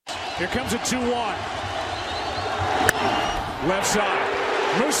Here comes a 2-1. Left side.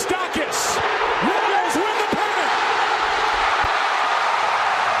 Moustakis. Royals win the pennant.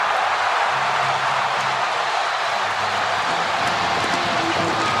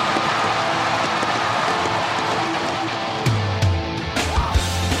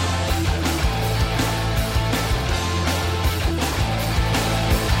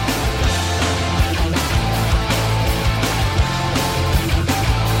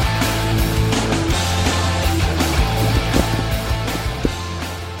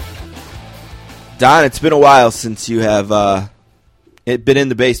 Don, it's been a while since you have been in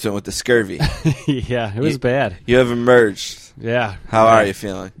the basement with the scurvy. Yeah, it was bad. You have emerged. Yeah. How are you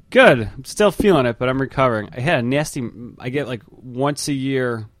feeling? Good. I'm still feeling it, but I'm recovering. I had a nasty. I get like once a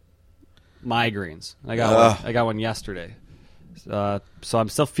year migraines. I got one yesterday. So I'm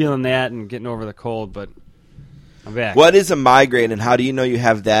still feeling that and getting over the cold, but I'm back. What is a migraine, and how do you know you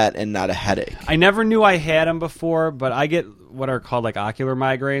have that and not a headache? I never knew I had them before, but I get what are called like ocular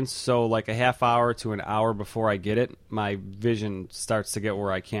migraines. So like a half hour to an hour before I get it, my vision starts to get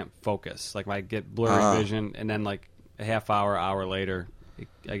where I can't focus. Like I get blurry vision, and then like a half hour later,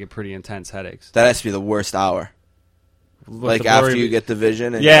 I get pretty intense headaches. That has to be the worst hour. Like after you get the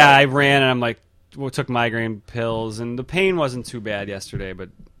vision? And yeah, I ran and I'm like, took migraine pills, and the pain wasn't too bad yesterday, but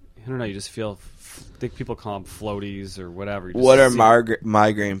I don't know, you just feel, I think people call them floaties or whatever. What are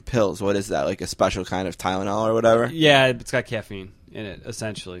migraine pills? What is that? Like a special kind of Tylenol or whatever? Yeah, it's got caffeine in it,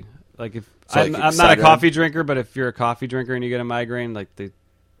 essentially. Like if so I'm not a coffee drinker, but if you're a coffee drinker and you get a migraine, like they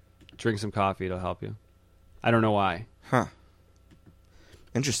drink some coffee, it'll help you. I don't know why. Huh.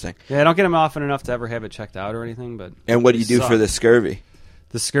 Interesting. Yeah, I don't get them often enough to ever have it checked out or anything. But and what do you do for the scurvy?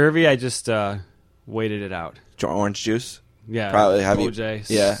 The scurvy, I just waited it out. Orange juice? Yeah, probably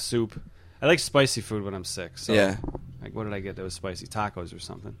OJ, soup. I like spicy food when I'm sick. So yeah. Like, what did I get that was spicy? Tacos or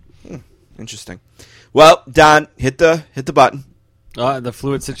something. Interesting. Well, Don, hit the button. The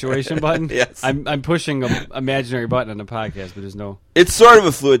fluid situation button? Yes. I'm pushing an imaginary button on the podcast, but there's no... It's sort of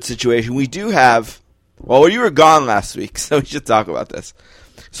a fluid situation. We do have... Well, you were gone last week, so we should talk about this.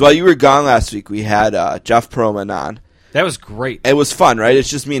 So while you were gone last week, we had Jeff Passan on. That was great. It was fun, right?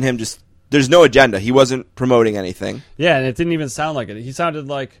 It's just me and him. Just there's no agenda. He wasn't promoting anything. Yeah, and it didn't even sound like it. He sounded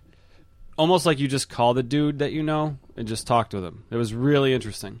like... Almost like you just called a dude that you know and just talked with him. It was really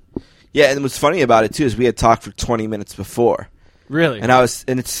interesting. Yeah, and what's funny about it, too, is we had talked for 20 minutes before. Really? And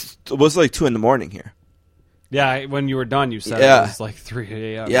it was like 2 a.m. here. Yeah, when you were done, you said it was like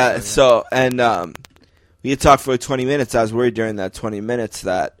 3 a.m. Yeah, so, and we had talked for like 20 minutes. I was worried during that 20 minutes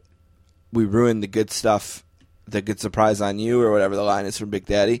that we ruined the good stuff, the good surprise on you, or whatever the line is from Big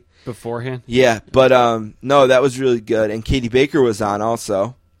Daddy. Beforehand? Yeah, but no, that was really good. And Katie Baker was on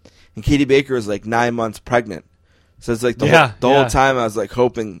also. And Katie Baker was like 9 months pregnant. So it's like the whole time I was like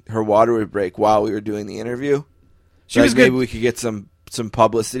hoping her water would break while we were doing the interview. She was good. Maybe we could get some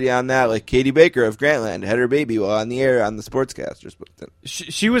publicity on that. Like Katie Baker of Grantland had her baby while on the air on the Sportscasters.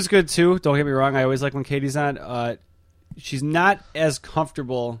 She was good too. Don't get me wrong. I always like when Katie's on. She's not as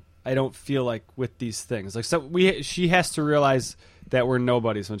comfortable, I don't feel like, with these things. Like she has to realize that we're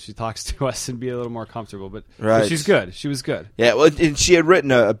nobodies when she talks to us and be a little more comfortable. But she's good. She was good. Yeah, well, and she had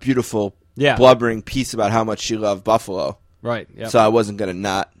written a beautiful blubbering piece about how much she loved Buffalo. Right. Yep. So I wasn't going to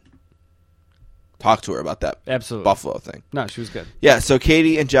not talk to her about that Buffalo thing. No, she was good. Yeah, so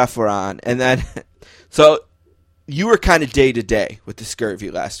Katie and Jeff were on. And then, so you were kind of day to day with the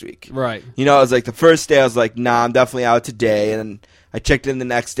scurvy last week. Right. You know, it was like the first day I was like, nah, I'm definitely out today. And then I checked in the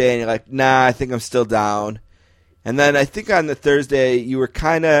next day and you're like, nah, I think I'm still down. And then I think on the Thursday, you were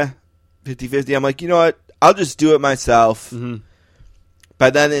kind of 50-50. I'm like, you know what? I'll just do it myself. Mm-hmm.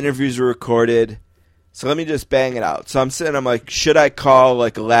 By then, the interviews were recorded. So let me just bang it out. So I'm sitting, I'm like, should I call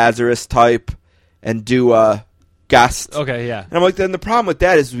like a Lazarus type and do a guest? Okay, yeah. And I'm like, then the problem with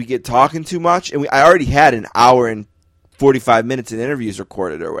that is we get talking too much. And I already had an hour and 45 minutes in interviews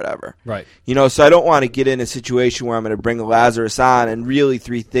recorded or whatever. Right. You know, so I don't want to get in a situation where I'm going to bring a Lazarus on and really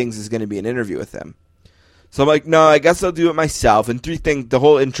 3 things is going to be an interview with him. So I'm like, no, I guess I'll do it myself. And 3 things, the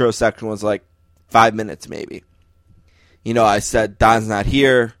whole intro section was like 5 minutes maybe. You know, I said, Don's not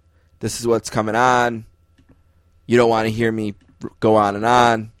here. This is what's coming on. You don't want to hear me go on and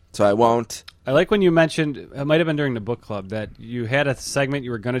on, so I won't. I like when you mentioned, it might have been during the book club, that you had a segment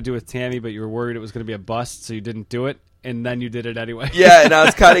you were going to do with Tammy, but you were worried it was going to be a bust, so you didn't do it, and then you did it anyway. Yeah, and I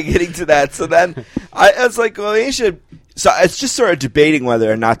was kind of getting to that. So then I was like, well, you should. So it's just sort of debating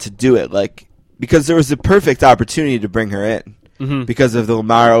whether or not to do it, like, because there was a perfect opportunity to bring her in because of the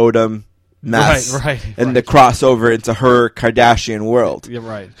Lamar Odom mess and the crossover into her Kardashian world. Yeah,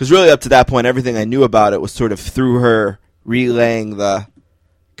 right. Because really up to that point, everything I knew about it was sort of through her relaying the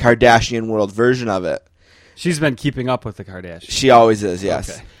Kardashian world version of it. She's been keeping up with the Kardashians. She always is, yes.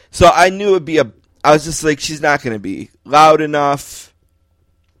 Okay. So I knew it would be I was just like, she's not going to be loud enough.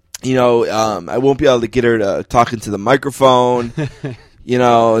 You know, I won't be able to get her to talk into the microphone. You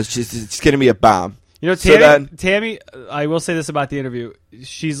know, it's going to be a bomb. You know, Tammy, I will say this about the interview.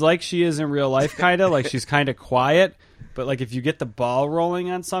 She's like she is in real life, kind of. Like, she's kind of quiet. But, like, if you get the ball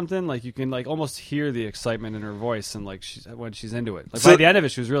rolling on something, like, you can, like, almost hear the excitement in her voice and, like, when she's into it. Like, by the end of it,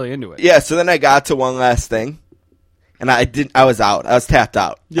 she was really into it. Yeah, so then I got to one last thing. And I was out. I was tapped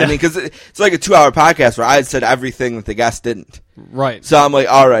out. Yeah. I mean, because it's like a 2-hour podcast where I had said everything that the guest didn't. Right. So I'm like,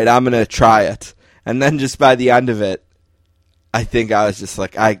 all right, I'm going to try it. And then just by the end of it, I think I was just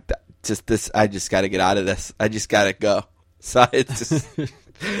like, I just got to get out of this. I just got to go. So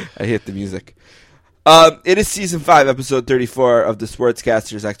I hit the music. It is season 5, episode 34 of the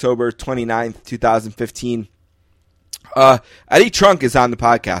Sportscasters, October 29th, 2015. Eddie Trunk is on the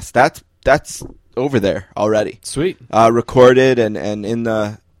podcast. That's over there already. Sweet. Recorded and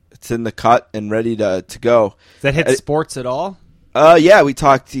it's in the cut and ready to go. Does that hit sports at all? Yeah, we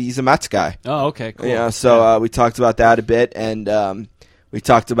talked. He's a Mets guy. Oh, okay, cool. Yeah, so we talked about that a bit, and we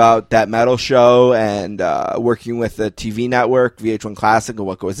talked about that metal show and working with the TV network, VH1 Classic, and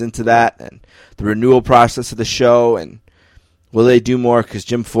what goes into that, and the renewal process of the show, and will they do more? Because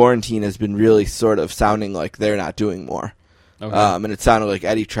Jim Florentine has been really sort of sounding like they're not doing more. Okay. And it sounded like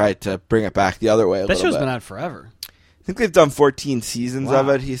Eddie tried to bring it back the other way a little bit. That show's been on forever. I think they've done 14 seasons of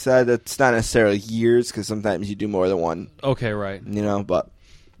it, he said. It's not necessarily years, because sometimes you do more than one. Okay, right. You know, but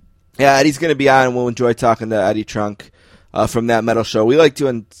yeah, Eddie's going to be on, and we'll enjoy talking to Eddie Trunk from that metal show. We like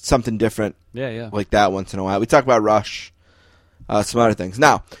doing something different like that once in a while. We talk about Rush, some other things.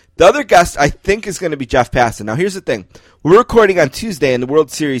 Now, the other guest, I think, is going to be Jeff Passan. Now, here's the thing. We're recording on Tuesday, and the World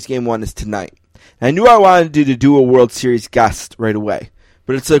Series Game 1 is tonight. And I knew I wanted to do a World Series guest right away.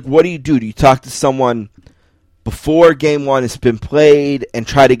 But it's like, what do? Do you talk to someone before Game 1 has been played and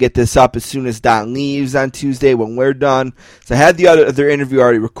try to get this up as soon as Don leaves on Tuesday when we're done? So I had the other interview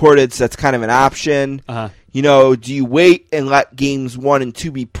already recorded, so that's kind of an option. Uh-huh. You know, do you wait and let Games 1 and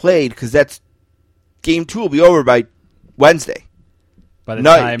 2 be played? Because Game 2 will be over by Wednesday. By the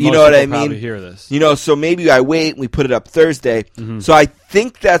time you know what I mean? Probably hear this. You know, so maybe I wait and we put it up Thursday. Mm-hmm. So I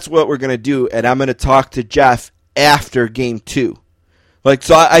think that's what we're going to do, and I'm going to talk to Jeff after Game 2. Like,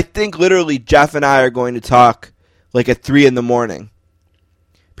 so I think literally Jeff and I are going to talk like at 3 a.m.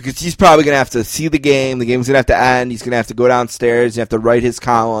 because he's probably going to have to see the game. The game's going to have to end. He's going to have to go downstairs. You have to write his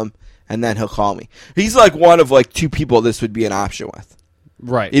column, and then he'll call me. He's like one of like 2 people this would be an option with.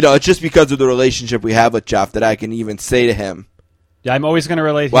 Right. You know, it's just because of the relationship we have with Jeff that I can even say to him, yeah, I'm always going to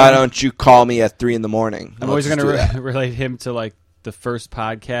relate him. Why don't you call me at 3 a.m? I'm always going to relate him to like the first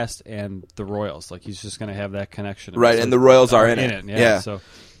podcast and the Royals. Like, he's just going to have that connection. Right, and the Royals are in it. Yeah.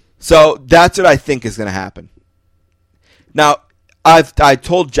 So that's what I think is going to happen. Now, I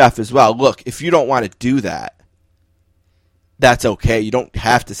told Jeff as well, look, if you don't want to do that, that's okay. You don't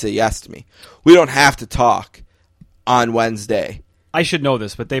have to say yes to me. We don't have to talk on Wednesday. I should know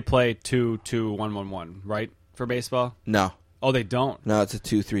this, but they play 2-2-1-1-1, right, for baseball? No. Oh, they don't? No, it's a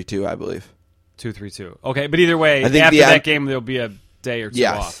 2-3-2, I believe. 2-3-2. Okay, but either way, after that game, there'll be a day or two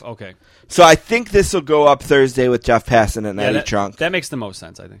off. Okay. So I think this will go up Thursday with Jeff Passan and Eddie Trunk. That makes the most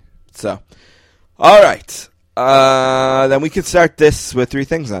sense, I think. So, all right. Then we can start this with 3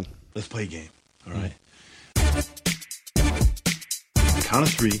 things then. Let's play a game. All right. Count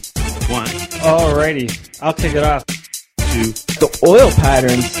of 3. 1. Alrighty. I'll kick it off. 2. The oil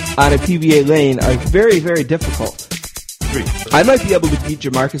patterns on a PBA lane are very, very difficult. 3. I might be able to beat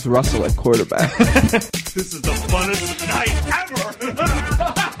Jamarcus Russell at quarterback. This is the funnest night ever!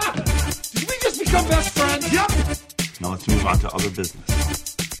 Did we just become best friends? Yep! Now let's move on to other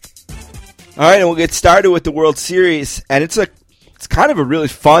business. All right, and we'll get started with the World Series, and it's kind of a really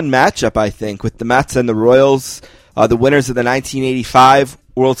fun matchup, I think, with the Mets and the Royals, the winners of the 1985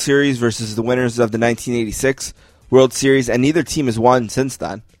 World Series versus the winners of the 1986 World Series, and neither team has won since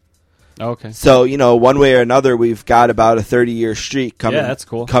then. Okay. So, you know, one way or another, we've got about a 30-year streak that's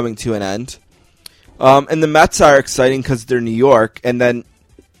cool. coming to an end. And the Mets are exciting because they're New York, and then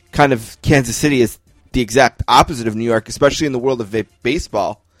kind of Kansas City is the exact opposite of New York, especially in the world of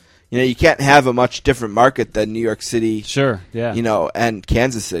baseball. You know, you can't have a much different market than New York City. Sure, yeah. You know, and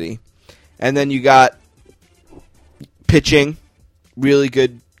Kansas City. And then you got pitching, really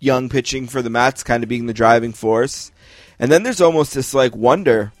good young pitching for the Mets, kind of being the driving force. And then there's almost this, like,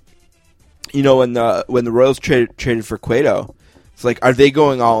 wonder, you know, when the Royals traded for Cueto, it's like, are they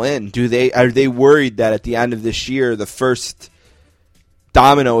going all in? Are they worried that at the end of this year, the first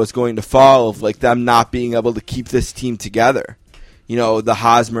domino is going to fall of, like, them not being able to keep this team together? the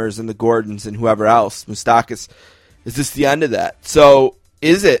Hosmers and the Gordons and whoever else, Moustakis. Is this the end of that? So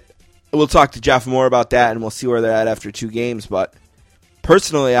is it? We'll talk to Jeff more about that, and we'll see where they're at after 2 games. But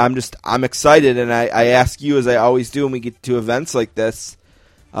personally, I'm excited, and I ask you, as I always do when we get to events like this,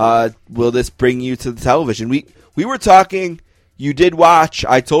 will this bring you to the television? We were talking. You did watch.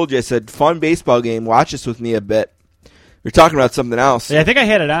 I told you. I said, fun baseball game. Watch this with me a bit. We're talking about something else. Yeah, I think I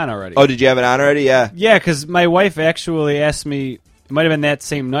had it on already. Oh, did you have it on already? Yeah. Yeah, because my wife actually asked me, it might have been that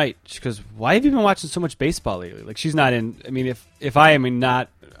same night, because why have you been watching so much baseball lately? Like, she's not in, I mean, if I am not,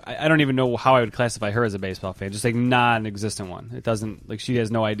 I don't even know how I would classify her as a baseball fan, just like non-existent one. It doesn't, like, she has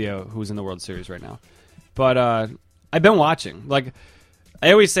no idea who's in the World Series right now. But I've been watching. Like,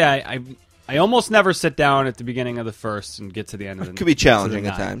 I always say I almost never sit down at the beginning of the first and get to the end of the It could be challenging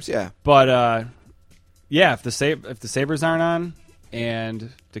at times, yeah. But, yeah, if the Sabres aren't on and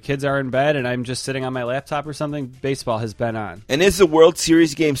the kids are in bed and I'm just sitting on my laptop or something, baseball has been on. And is the World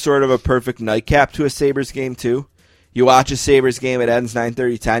Series game sort of a perfect nightcap to a Sabres game, too? You watch a Sabres game, it ends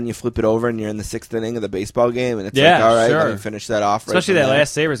 9:30-10, you flip it over, and you're in the 6th inning of the baseball game, and it's like, all right, sure. let me finish that off. Especially that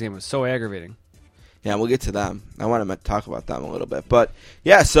last Sabres game was so aggravating. Yeah, we'll get to them. I want to talk about them a little bit. But,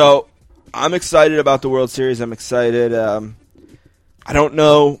 yeah, so I'm excited about the World Series. I'm excited. I don't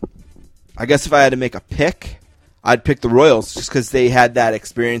know. I guess if I had to make a pick, I'd pick the Royals just because they had that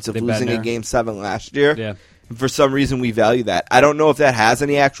experience of losing a Game 7 last year. Yeah. And for some reason, we value that. I don't know if that has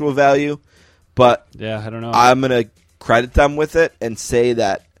any actual value, but yeah, I don't know. I'm going to credit them with it and say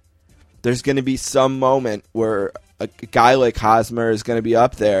that there's going to be some moment where a guy like Hosmer is going to be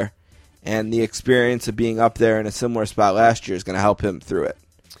up there, and the experience of being up there in a similar spot last year is going to help him through it.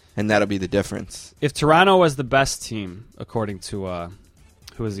 And that'll be the difference. If Toronto was the best team, according to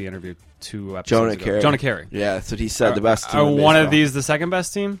who was the interview 2 episodes ago? Jonah Carey. Yeah, that's what he said, the best team. Are one of these the second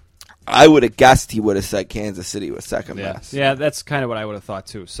best team? I would have guessed he would have said Kansas City was second best. Yeah, that's kind of what I would have thought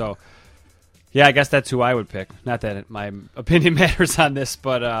too. So, yeah, I guess that's who I would pick. Not that my opinion matters on this,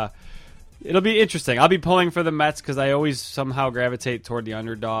 but it'll be interesting. I'll be pulling for the Mets because I always somehow gravitate toward the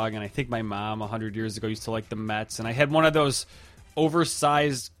underdog, and I think my mom 100 years ago used to like the Mets, and I had one of those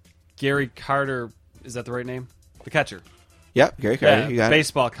oversized Gary Carter, is that the right name? The catcher. Yep, Gary Carter. Yeah, you got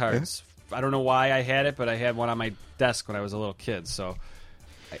baseball cards. Yeah. I don't know why I had it, but I had one on my desk when I was a little kid. So,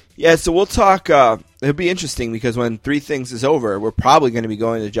 yeah, so we'll talk. It'll be interesting because when 3 Things is over, we're probably going to be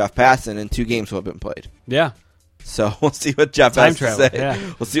going to Jeff Passan, and 2 games will have been played. Yeah. So we'll see what Jeff has to say.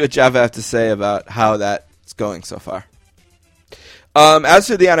 Yeah. We'll see what Jeff has to say about how that's going so far. As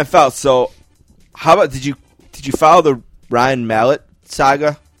for the NFL, so how about did you follow the Ryan Mallet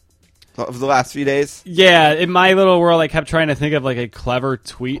saga of the last few days? Yeah, in my little world, I kept trying to think of like a clever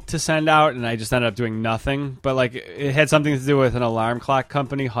tweet to send out, and I just ended up doing nothing. But like, it had something to do with an alarm clock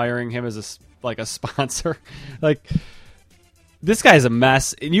company hiring him as a sponsor. Like, this guy's a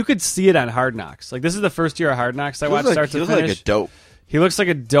mess, and you could see it on Hard Knocks. Like, this is the first year of Hard Knocks I watched start to finish. He looks like a dope. He looks like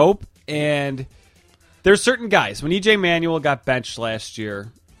a dope, and there's certain guys. When E.J. Manuel got benched last year,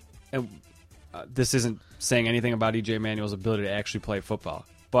 and this isn't saying anything about E.J. Manuel's ability to actually play football,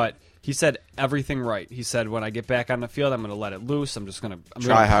 but he said everything right. He said, when I get back on the field, I'm going to let it loose. I'm going to play.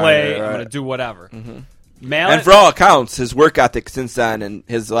 Right. I'm going to do whatever. Mm-hmm. Mallet, and for all accounts, his work ethic since then and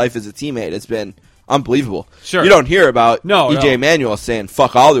his life as a teammate has been unbelievable. Sure. You don't hear about E.J. No. Manuel saying,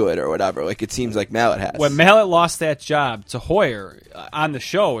 fuck, I'll do it or whatever. Like, it seems like Mallet has. When Mallet lost that job to Hoyer on the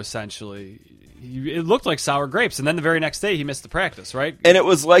show, essentially, it looked like sour grapes. And then the very next day, he missed the practice, right? And it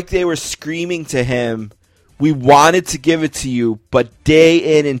was like they were screaming to him, we wanted to give it to you, but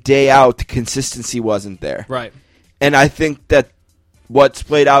day in and day out, the consistency wasn't there. Right. And I think that what's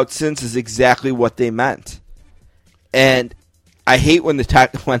played out since is exactly what they meant. And I hate when the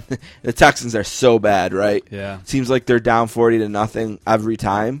Texans are so bad, right? Yeah. Seems like they're down 40-0 every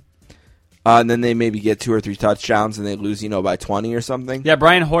time. And then they maybe get 2 or 3 touchdowns and they lose, by 20 or something. Yeah,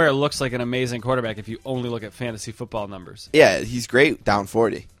 Brian Hoyer looks like an amazing quarterback if you only look at fantasy football numbers. Yeah, he's great down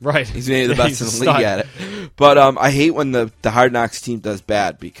 40. Right. He's maybe the best in the league at it. But I hate when the Hard Knocks team does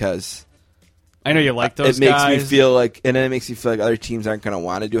bad because I know you like those guys. It makes me feel like, and then it makes me feel like other teams aren't going to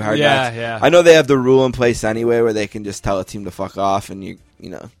want to do Hard Knocks. Yeah. I know they have the rule in place anyway where they can just tell a team to fuck off and you're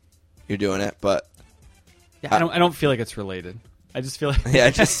doing it, but yeah, I don't feel like it's related. I just feel like I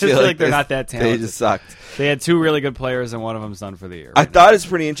just feel like they're not that talented. They just sucked. They had 2 really good players, and one of them's done for the year. I thought it's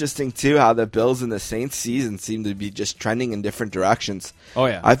pretty interesting too how the Bills and the Saints season seem to be just trending in different directions. Oh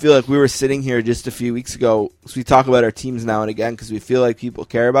yeah, I feel like we were sitting here just a few weeks ago. So we talk about our teams now and again because we feel like people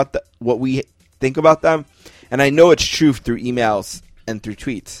care about what we think about them, and I know it's true through emails and through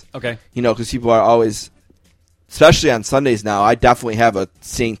tweets. Okay, because people are always, especially on Sundays now. I definitely have a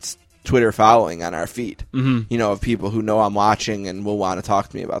Saints Twitter following on our feed, Mm-hmm. Of people who know I'm watching and will want to talk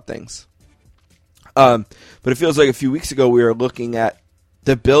to me about things. But it feels like a few weeks ago we were looking at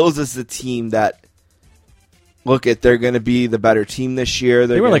the Bills as the team that, they're going to be the better team this year.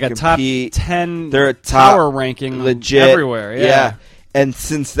 They were like a top compete. 10 They're a top power ranking legit everywhere. Yeah. And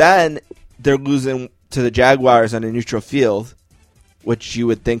since then, they're losing to the Jaguars on a neutral field, which you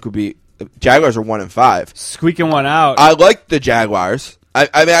would think would be – Jaguars are 1-5. Squeaking one out. I like the Jaguars. I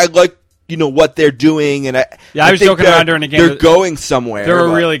mean, I like what they're doing, and I was think joking around during the game. They're going somewhere. They're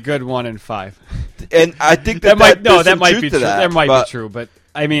a really good 1-5. And I think that might be true. That might be true, but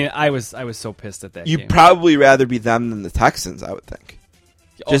I mean, I was so pissed at that. You'd game. probably rather be them than the Texans, I would think.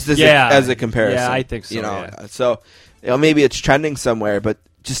 Just as a comparison. Yeah, I think so. So maybe it's trending somewhere, but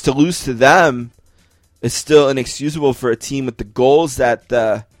just to lose to them is still inexcusable for a team with the goals that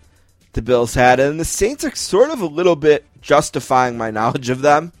the Bills had, and the Saints are sort of a little bit justifying my knowledge of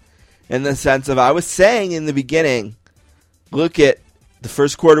them in the sense of I was saying in the beginning, look at the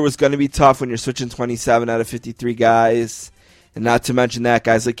first quarter was going to be tough when you're switching 27 out of 53 guys, and not to mention that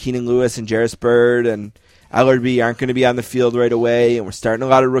guys like Keenan Lewis and Jarris Byrd and Ellerby aren't going to be on the field right away, and we're starting a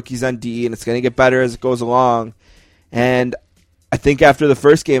lot of rookies on D, and it's going to get better as it goes along. And I think after the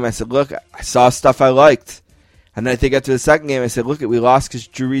first game, I said, look, I saw stuff I liked. And then I think after the second game, I said, look, we lost because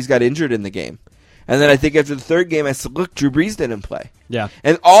Drew Brees got injured in the game. And then I think after the third game, I said, look, Drew Brees didn't play. Yeah.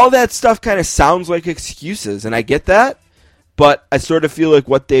 And all that stuff kind of sounds like excuses, and I get that, but I sort of feel like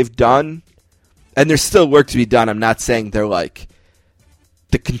what they've done, and there's still work to be done. I'm not saying they're like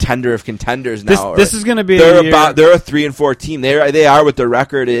the contender of contenders now. This is going to be they're a 3-4 team. They are what their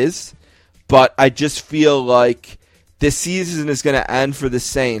record is, but I just feel like this season is going to end for the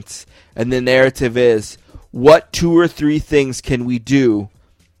Saints, and the narrative is, what 2 or 3 things can we do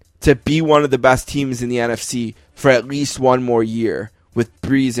to be one of the best teams in the NFC for at least one more year with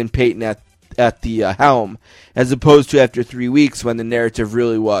Brees and Peyton at the helm, as opposed to after 3 weeks when the narrative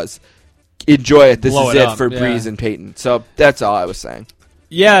really was, enjoy it, this is it for Brees and Peyton. So that's all I was saying.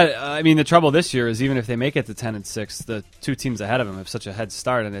 Yeah, I mean, the trouble this year is even if they make it to 10-6, the 2 teams ahead of them have such a head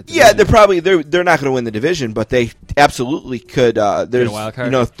start in it. Yeah, they're not going to win the division, but they absolutely could. There's a wild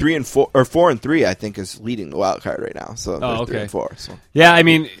card? 3-4 or 4-3, I think, is leading the wild card right now. So there's 3-4. So. Yeah, I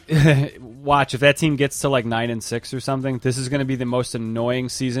mean, watch if that team gets to like 9-6 or something. This is going to be the most annoying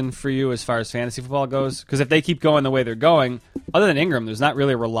season for you as far as fantasy football goes. Because if they keep going the way they're going, other than Ingram, there's not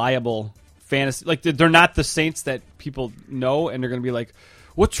really a reliable fantasy. Like they're not the Saints that people know, and they're going to be like,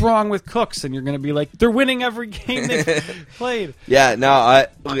 what's wrong with Cooks? And you're going to be like, they're winning every game they've played. Yeah, no,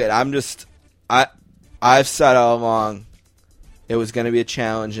 I've said all along it was going to be a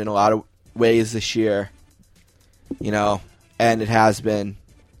challenge in a lot of ways this year, and it has been.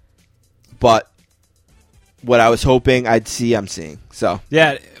 But what I was hoping I'd see, I'm seeing. So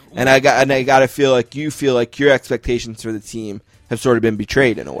yeah, and I got to feel like you feel like your expectations for the team have sort of been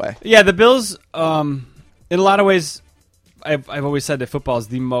betrayed in a way. Yeah, the Bills, in a lot of ways, I've always said that football is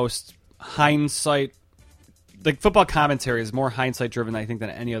the most hindsight. Like football commentary is more hindsight driven, I think,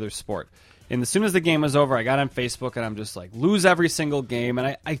 than any other sport. And as soon as the game was over, I got on Facebook and I'm just like, lose every single game.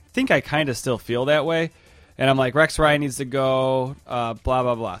 And I think I kind of still feel that way. And I'm like, Rex Ryan needs to go, blah,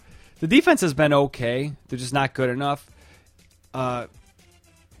 blah, blah. The defense has been okay. They're just not good enough. But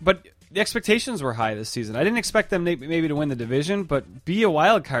the expectations were high this season. I didn't expect them maybe to win the division, but be a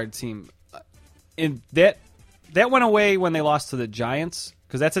wild card team. And that went away when they lost to the Giants,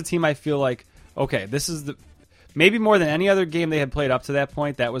 because that's a team I feel like, okay, this is maybe more than any other game they had played up to that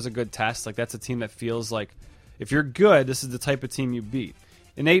point, that was a good test. Like, that's a team that feels like, if you're good, this is the type of team you beat.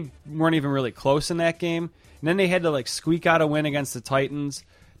 And they weren't even really close in that game. And then they had to, like, squeak out a win against the Titans.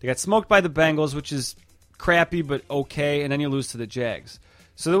 They got smoked by the Bengals, which is crappy but okay, and then you lose to the Jags.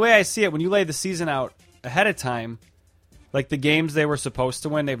 So the way I see it, when you lay the season out ahead of time, like the games they were supposed to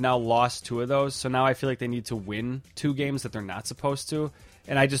win, they've now lost 2 of those. So now I feel like they need to win 2 games that they're not supposed to.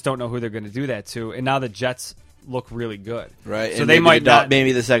 And I just don't know who they're going to do that to. And now the Jets look really good. Right. So and they might not.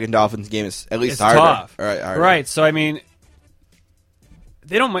 Maybe the second Dolphins game is at least it's harder. Tough. Harder. Right. So, I mean,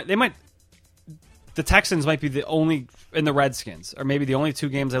 they might. The Texans might be the only, and the Redskins, or maybe the only 2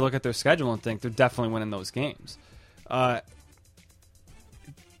 games I look at their schedule and think they're definitely winning those games.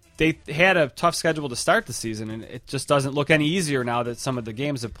 They had a tough schedule to start the season, and it just doesn't look any easier now that some of the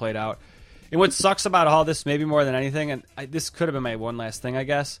games have played out. And what sucks about all this, maybe more than anything, and this could have been my one last thing, I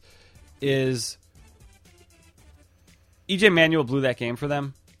guess, is E.J. Manuel blew that game for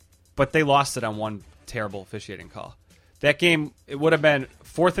them, but they lost it on one terrible officiating call. That game, it would have been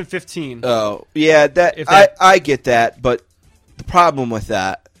 4th and 15. Oh, yeah, I get that, but the problem with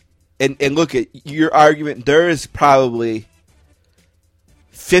that, and look at your argument, there is probably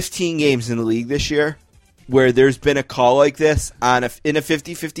 15 games in the league this year where there's been a call like this in a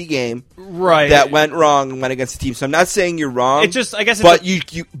 50-50 game that went wrong and went against the team. So I'm not saying you're wrong. But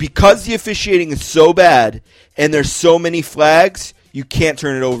you because the officiating is so bad and there's so many flags, you can't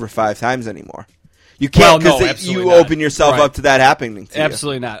turn it over 5 times anymore. You can't because you open yourself up to that happening to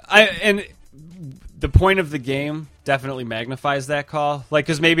Absolutely not. And the point of the game definitely magnifies that call. Like,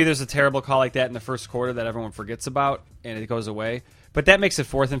 because maybe there's a terrible call like that in the first quarter that everyone forgets about and it goes away. But that makes it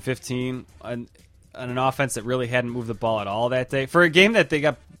 4th and 15 on an offense that really hadn't moved the ball at all that day. For a game that they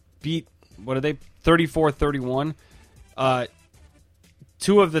got beat, 34-31,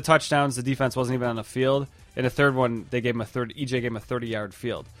 2 of the touchdowns, the defense wasn't even on the field. And the third one, EJ gave him a 30-yard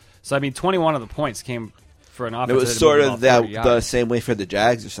field. So, I mean, 21 of the points came for an offense. It was sort of the same way for the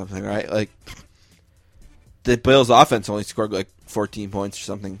Jags or something, right? Like, the Bills' offense only scored like 14 points or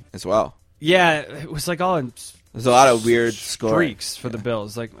something as well. Yeah, it was like all in... There's a lot of weird streaks for the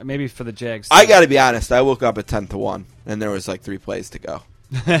Bills, like maybe for the Jags too. I got to be honest. I woke up at 10-1, and there was like 3 plays to go.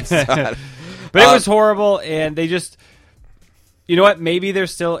 But it was horrible, and they just, you know what? Maybe they're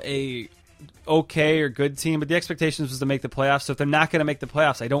still a okay or good team, but the expectations was to make the playoffs. So if they're not going to make the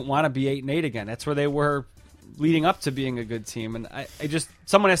playoffs, I don't want to be 8-8 again. That's where they were leading up to being a good team, and I just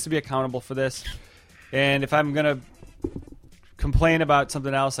someone has to be accountable for this. And if I'm gonna complain about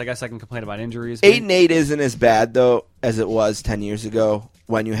something else, I guess I can complain about injuries. 8-8 isn't as bad though as it was 10 years ago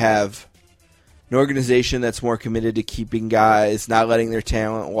when you have an organization that's more committed to keeping guys, not letting their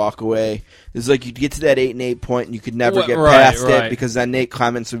talent walk away. It's like you'd get to that 8-8 point and you could never get past it because then Nate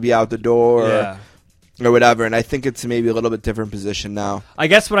Clements would be out the door or whatever. And I think it's maybe a little bit different position now. I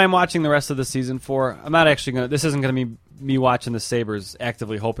guess what I'm watching the rest of the season for, I'm not actually going to, this isn't going to be me watching the Sabres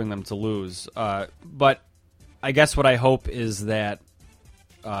actively hoping them to lose. But I guess what I hope is that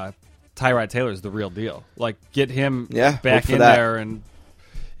Tyrod Taylor's the real deal. Like, get him back in there, and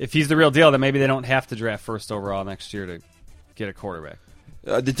if he's the real deal, then maybe they don't have to draft first overall next year to get a quarterback.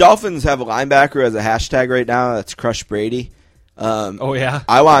 The Dolphins have a linebacker as a hashtag right now. That's Crush Brady. Oh yeah,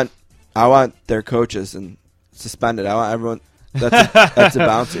 I want their coaches and suspended. I want everyone. That's a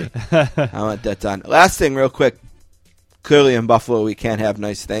bounty. I want that done. Last thing, real quick. Clearly, in Buffalo, we can't have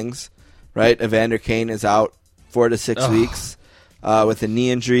nice things, right? Evander Kane is out 4 to 6 weeks with a knee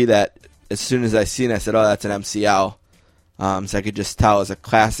injury that, as soon as I seen it, I said, "Oh, that's an MCL." So I could just tell it's a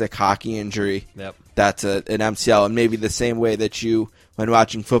classic hockey injury. Yep. That's an MCL, and maybe the same way that you, when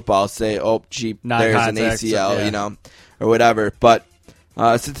watching football, say, "Oh, gee, there's an ACL," you know, or whatever. But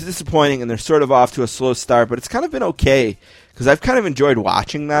it's disappointing, and they're sort of off to a slow start. But it's kind of been okay because I've kind of enjoyed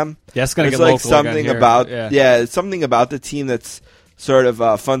watching them. Yeah, it's going to get like local something again here. about it's something about the team that's sort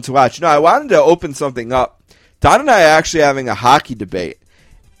of fun to watch. No, I wanted to open something up. Don and I are actually having a hockey debate.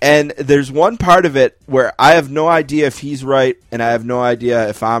 And there's one part of it where I have no idea if he's right, and I have no idea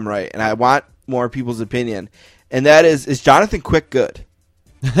if I'm right, and I want more people's opinion. And that is Jonathan Quick good?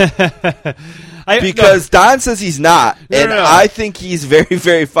 Because Don says he's not, I think he's very,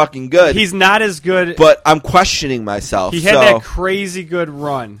 very fucking good. He's not as good, but I'm questioning myself. He had that crazy good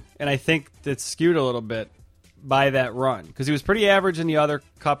run, and I think that's skewed a little bit by that run because he was pretty average in the other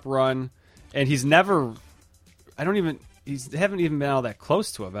cup run, and he's never. He haven't even been all that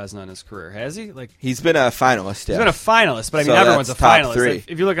close to a Vezina in his career, has he? Like he's been a finalist. Yeah. He's been a finalist, but I mean everyone's a finalist. Three.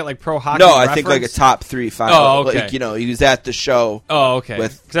 If you look at like pro hockey, no, I think like a top 3 finalist. Oh, okay. Like, he was at the show. Oh, okay.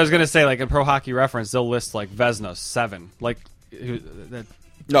 Because I was going to say like in pro hockey reference, they'll list like Vezina 7. Like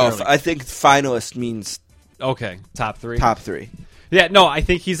I think finalist means top 3. Top 3. Yeah, no, I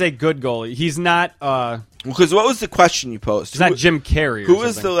think he's a good goalie. He's not. Because what was the question you posed? He's not Jim Carrey. Who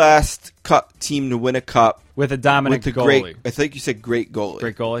was the last cup team to win a cup with a dominant goalie? I think you said great goalie.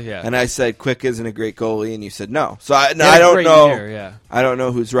 Great goalie, yeah. And I said Quick isn't a great goalie, and you said no. So I don't know. Year, I don't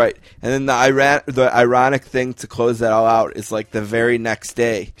know who's right. And then the ironic thing to close that all out is like the very next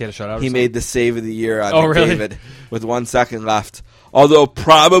day he made the save of the year on McDavid with 1 second left. Although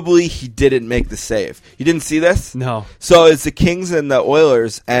probably he didn't make the save. You didn't see this? No. So it's the Kings and the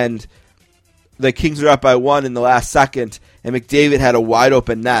Oilers, and the Kings are up by 1 in the last second, and McDavid had a wide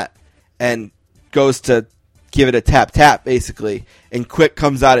open net and goes to give it a tap, basically, and Quick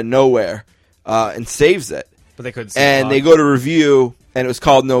comes out of nowhere and saves it. But they couldn't see and they go to review, and it was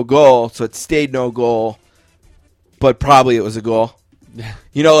called no goal, so it stayed no goal, but probably it was a goal. Yeah.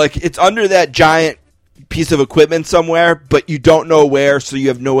 Like it's under that giant piece of equipment somewhere, but you don't know where, so you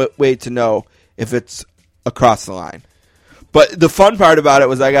have no way to know if it's across the line. But the fun part about it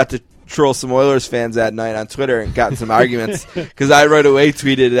was I got to troll some Oilers fans that night on Twitter and got in some arguments because I right away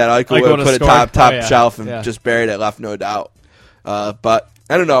tweeted that I could put a top shelf and just buried it, left no doubt. But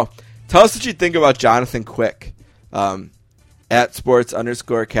I don't know. Tell us what you think about Jonathan Quick. at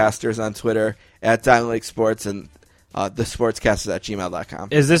sports_casters on Twitter, at Diamond Lake Sports, and the sportscasters at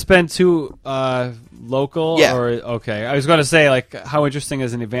gmail.com. Has this been too local? Yeah. Or, okay. I was going to say, like, how interesting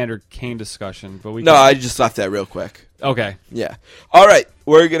is an Evander Kane discussion? But we No, I just left that real quick. Okay. Yeah. All right.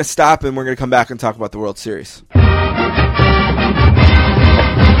 We're going to stop, and we're going to come back and talk about the World Series.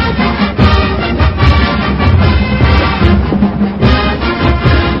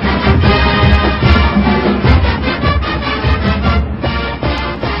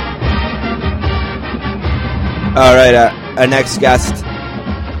 All right, our next guest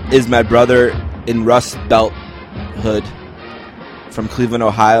is my brother in Russ Belthood from Cleveland,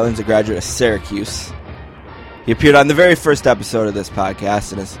 Ohio, and is a graduate of Syracuse. He appeared on the very first episode of this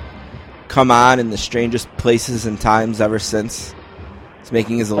podcast and has come on in the strangest places and times ever since. He's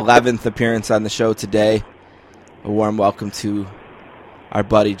making his 11th appearance on the show today. A warm welcome to our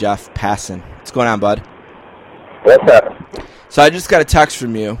buddy Jeff Passan. What's going on, bud? What's up? So I just got a text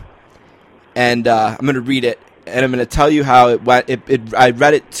from you, and I'm going to read it. And I'm going to tell you how it went. I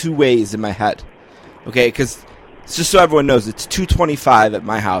read it two ways in my head. Okay, because just so everyone knows, it's 2:25 at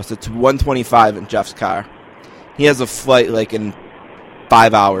my house. It's 1:25 in Jeff's car. He has a flight like in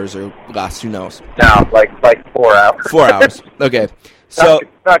 5 hours or less. Who knows? No, like 4 hours. 4 hours. Okay. So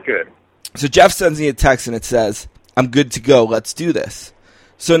not good. So Jeff sends me a text and it says, "I'm good to go. Let's do this."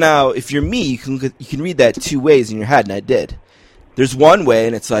 So now, if you're me, you can read that two ways in your head, and I did. There's one way,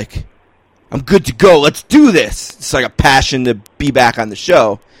 and it's like, I'm good to go. Let's do this. It's like a passion to be back on the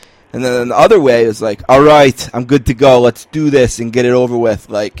show. And then the other way is like, all right, I'm good to go. Let's do this and get it over with.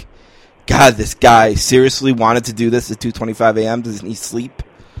 Like, God, this guy seriously wanted to do this at 2:25 a.m. Doesn't he sleep?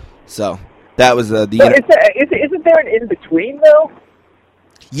 So that was the. Isn't there an in between though?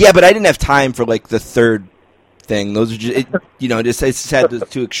 Yeah, but I didn't have time for like the third thing. Those are just, just had the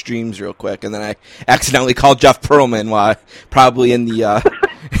two extremes real quick, and then I accidentally called Jeff Pearlman while probably in the.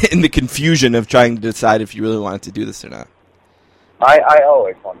 In the confusion of trying to decide if you really wanted to do this or not. I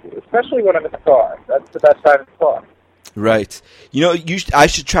always want to, especially when I'm in the car. That's the best time to talk. Right. I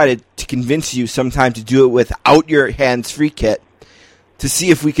should try to convince you sometime to do it without your hands-free kit to see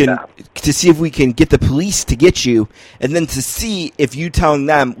if we can get the police to get you, and then to see if you telling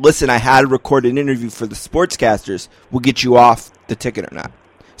them, listen, I had to record an interview for the sportscasters, will get you off the ticket or not.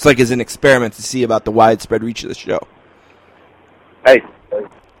 It's like as an experiment to see about the widespread reach of the show. Hey.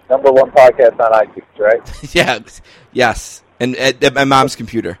 #1 podcast on iTunes, right? Yeah, yes, and at my mom's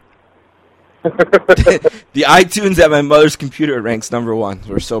computer. The iTunes at my mother's computer ranks #1.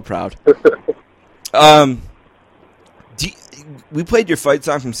 We're so proud. We played your fight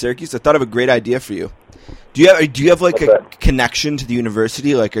song from Syracuse. I thought of a great idea for you. Do you have like a connection to the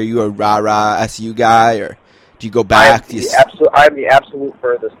university? Like, are you a rah-rah SU guy, or do you go back? I'm the absolute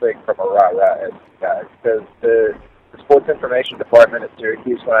furthest thing from a rah-rah SU guy, because the sports information department at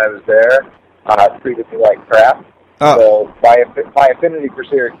Syracuse when I was there treated me like crap. Oh. So my affinity for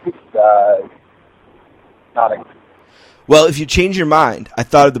Syracuse, not a... Well, if you change your mind, I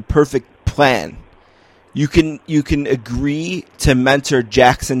thought of the perfect plan. You can agree to mentor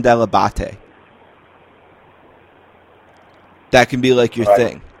Jackson Dell'Abate. That can be like your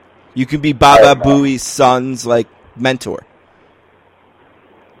thing. You can be Baba Booey's son's like mentor.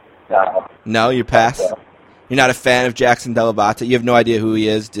 No, you're past. So. You're not a fan of Jackson Dell'Abate. You have no idea who he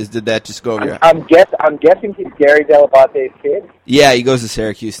is. Did that just go over your head? I'm guessing he's Gary Dell'Abate's kid. Yeah, he goes to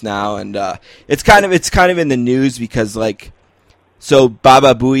Syracuse now, and it's kind of in the news because so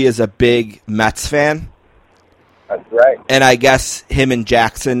Baba Booey is a big Mets fan. That's right. And I guess him and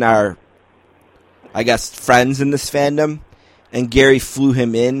Jackson are, friends in this fandom. And Gary flew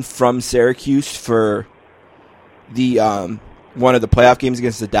him in from Syracuse for the one of the playoff games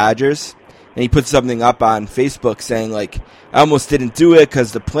against the Dodgers. And he put something up on Facebook saying, I almost didn't do it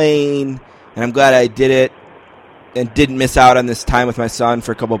because the plane, and I'm glad I did it and didn't miss out on this time with my son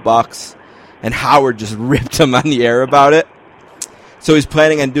for a couple bucks. And Howard just ripped him on the air about it. So he's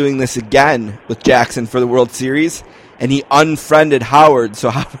planning on doing this again with Jackson for the World Series. And he unfriended Howard so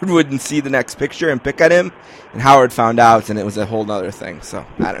Howard wouldn't see the next picture and pick on him. And Howard found out, and it was a whole other thing. So,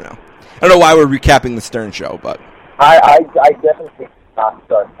 I don't know. I don't know why we're recapping the Stern Show, but... I definitely not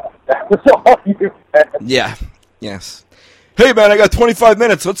Stern. That was all you said. Yeah. Yes. Hey, man, I got 25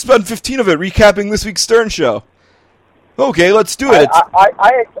 minutes. Let's spend 15 of it recapping this week's Stern Show. Okay, let's do it.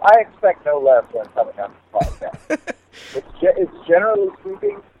 I expect no less when coming on the podcast. It's generally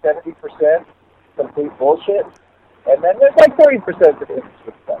speaking 70% complete bullshit, and then there's 30% of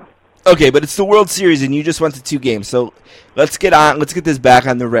interesting stuff. Okay, but it's the World Series, and you just went to 2 games, so let's get this back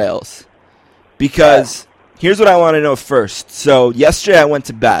on the rails. Because here's what I want to know first. So yesterday I went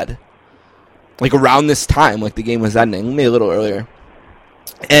to bed, like around this time, like the game was ending, maybe a little earlier.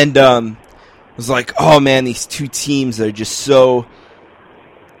 And was like, oh man, these two teams are just so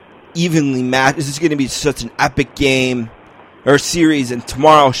evenly matched. This is going to be such an epic game or series, and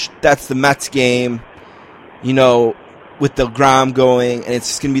tomorrow that's the Mets game, you know, with the Grom going, and it's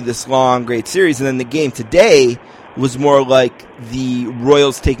just going to be this long, great series. And then the game today was more like the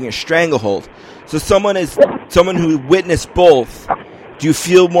Royals taking a stranglehold. So someone who witnessed both, do you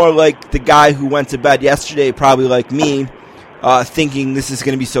feel more like the guy who went to bed yesterday, probably like me, thinking this is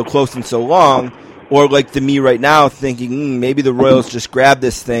going to be so close and so long, or like the me right now thinking maybe the Royals just grabbed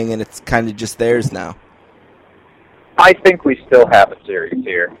this thing and it's kind of just theirs now? I think we still have a series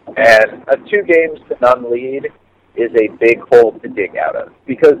here, and a 2-games-to-none lead is a big hole to dig out of,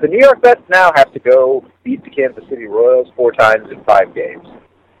 because the New York Mets now have to go beat the Kansas City Royals 4 times in 5 games.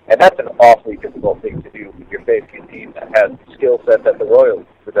 And that's an awfully difficult thing to do when you're facing a team that has the skill set that the Royals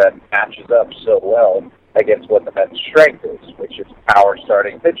do that matches up so well against what the Mets' strength is, which is power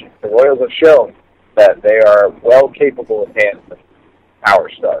starting pitching. The Royals have shown that they are well capable of handling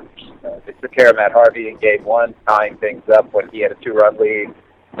power starters. They took care of Matt Harvey in Game 1, tying things up when he had a 2-run lead.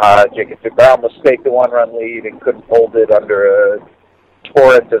 Jacob DeGrom mistaked the 1-run lead and couldn't hold it under a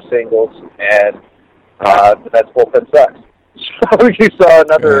torrent of singles, and the Mets bullpen sucks. So you saw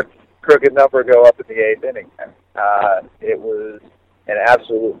another crooked number go up in the 8th inning. It was an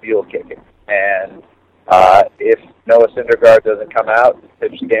absolute mule kicking. And if Noah Syndergaard doesn't come out and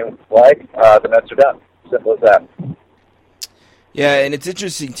pitch the game with the flag, the Mets are done. Simple as that. Yeah, and it's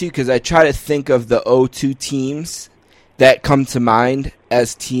interesting, too, because I try to think of the 0-2 teams that come to mind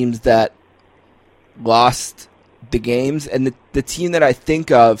as teams that lost the games. And the team that I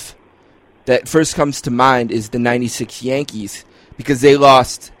think of that first comes to mind is the 96 Yankees, because they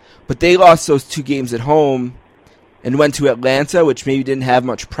lost those 2 games at home and went to Atlanta, which maybe didn't have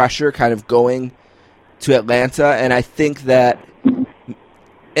much pressure kind of going to Atlanta. And I think that,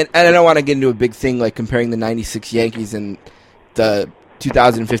 and I don't want to get into a big thing like comparing the 96 Yankees and the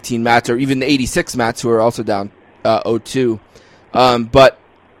 2015 Mets, or even the 86 Mets, who are also down 0-2. But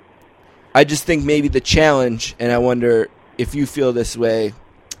I just think maybe the challenge, and I wonder if you feel this way,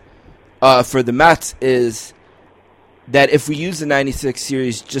 for the Mets, is that if we use the 96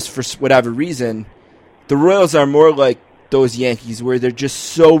 series just for whatever reason, the Royals are more like those Yankees where they're just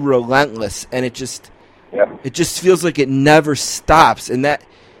so relentless, and it just feels like it never stops. And that,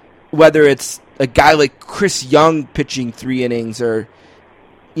 whether it's a guy like Chris Young pitching 3 innings, or,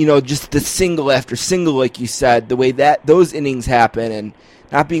 you know, just the single after single, like you said, the way that those innings happen, and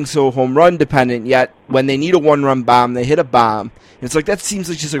not being so home run dependent, yet when they need a 1-run bomb, they hit a bomb. And it's like, that seems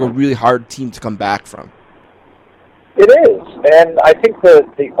like just like a really hard team to come back from. It is, and I think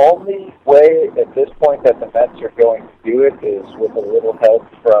that the only way at this point that the Mets are going to do it is with a little help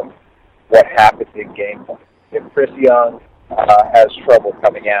from what happened in Game 1. If Chris Young has trouble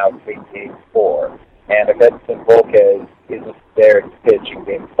coming out in Game 4, and if Edson Volquez isn't there to pitch in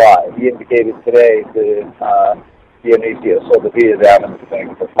Game 5, he indicated today to Dionisio Soldevilla down in the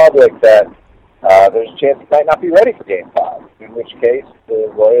Dominican Republic that there's a chance he might not be ready for Game 5, in which case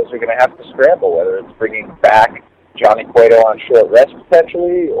the Royals are going to have to scramble, whether it's bringing back Johnny Cueto on short rest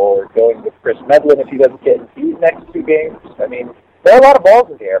potentially, or going with Chris Medlin if he doesn't get these next 2 games. I mean, there are a lot of balls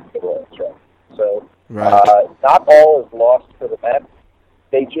in the air for the Royals, right? So not all is lost for the Mets.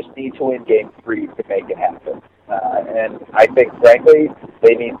 They just need to win Game 3 to make it happen. And I think, frankly,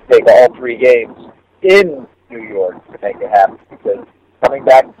 they need to take all 3 games in New York to make it happen, because coming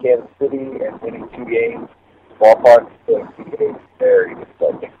back to Kansas City and winning 2 games, ballpark is going to be very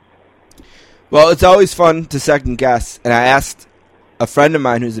difficult. Well, it's always fun to second guess, and I asked a friend of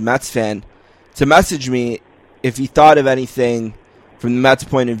mine who's a Mets fan to message me if he thought of anything from the Mets'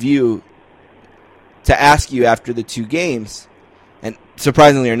 point of view to ask you after the 2 games. And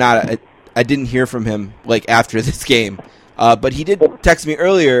surprisingly or not, I didn't hear from him like after this game. But he did text me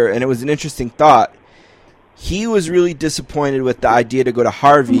earlier, and it was an interesting thought. He was really disappointed with the idea to go to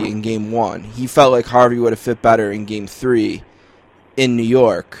Harvey in Game 1. He felt like Harvey would have fit better in Game 3 in New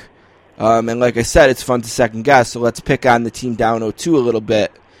York. And like I said, it's fun to second guess, so let's pick on the team down 0-2 a little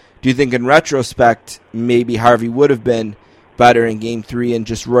bit. Do you think in retrospect maybe Harvey would have been better in Game 3, and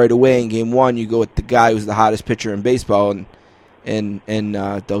just right away in Game 1 you go with the guy who's the hottest pitcher in baseball and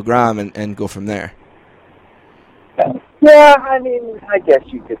DeGrom and go from there? Yeah, I mean, I guess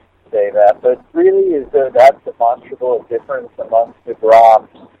you could say that, but really is there that demonstrable difference amongst DeGrom,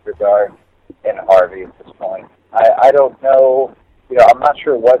 Syndergaard, and Harvey at this point? I don't know. You know, I'm not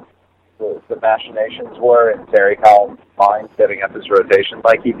sure what the machinations were in Terry Collins' mind setting up his rotation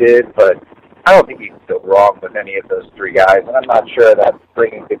like he did, but I don't think you can go wrong with any of those three guys, and I'm not sure that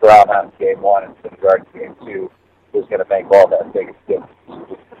bringing DeGrom out in Game 1 and Syndergaard in Game 2 is going to make all that big a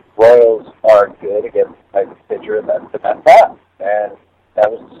difference. Royals are good against the type of pitcher that's the Mets have, and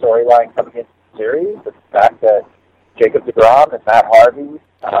that was the storyline coming into the series. The fact that Jacob DeGrom and Matt Harvey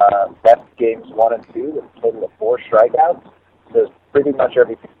left Games 1 and 2 with a total of 4 strikeouts. There's pretty much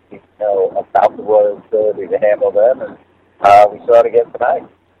everything you need to know about the Royals' ability to handle them, and we saw it again tonight.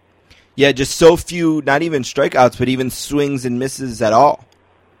 Yeah, just so few, not even strikeouts, but even swings and misses at all.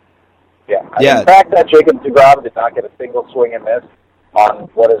 Yeah. The fact that Jacob DeGrom did not get a single swing and miss on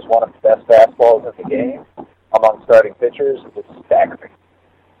what is one of the best fastballs in the game among starting pitchers is staggering.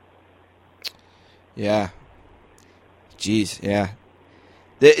 Yeah. Jeez, yeah.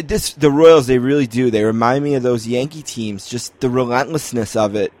 The Royals, they really do. They remind me of those Yankee teams, just the relentlessness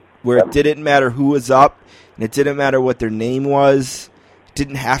of it, where it didn't matter who was up, and it didn't matter what their name was. It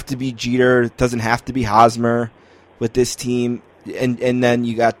didn't have to be Jeter. It doesn't have to be Hosmer with this team. And then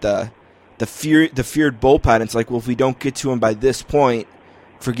you got the feared bullpen. It's like, well, if we don't get to him by this point,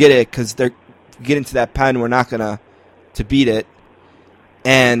 forget it, because they're getting to that pen, we're not going to beat it.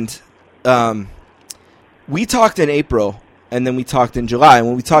 And we talked in April, and then we talked in July. And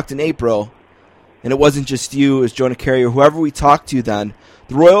when we talked in April, and it wasn't just you, it was Jonah Carey or whoever we talked to then,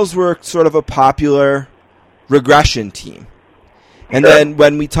 the Royals were sort of a popular regression team. And then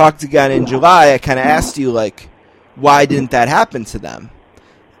when we talked again in July, I kind of asked you, like, why didn't that happen to them?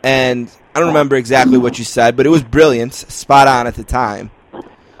 And I don't remember exactly what you said, but it was brilliant, spot on at the time.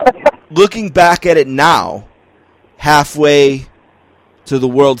 Looking back at it now, halfway to the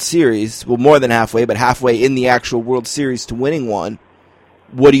World Series, well, more than halfway, but halfway in the actual World Series to winning one,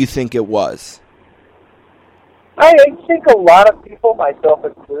 what do you think it was? I think a lot of people, myself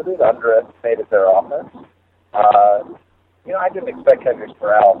included, underestimated their offense. I didn't expect Henry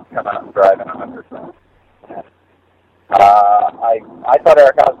Morales to come out and drive in 100 runs. I thought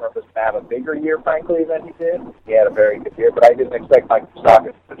Eric Hosmer was going to have a bigger year, frankly, than he did. He had a very good year, but I didn't expect Mike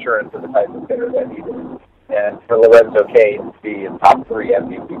Moustakas to mature into the type of hitter that he did. And for Lorenzo Cain to be a top 3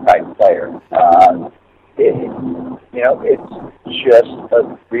 MVP type player, it's just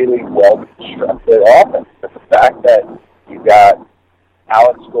a really well-constructed offense. But the fact that you got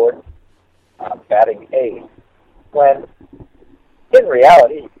Alex Gordon batting 8th, when in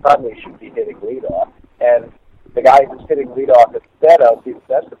reality he probably should be hitting leadoff, and the guy who's hitting leadoff instead of Steve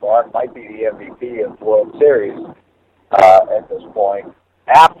Esteban might be the MVP of the World Series at this point,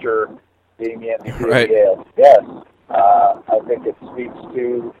 after being the MVP of the AL. Yes, I think it speaks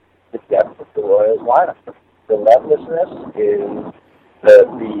to the depth of the Royals lineup. The relentlessness is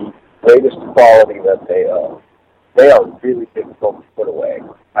the greatest quality that they own. They are really difficult to put away.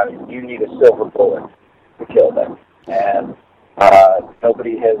 I mean, you need a silver bullet to kill them, and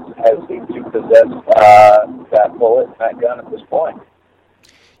nobody has seemed to possess that bullet and that gun at this point.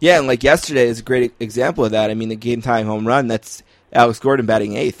 Yeah, and like yesterday is a great example of that. I mean, the game-tying home run, that's Alex Gordon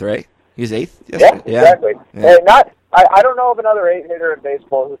batting 8th, right? He was 8th yesterday? Yeah, exactly. Yeah. I don't know of another 8-hitter in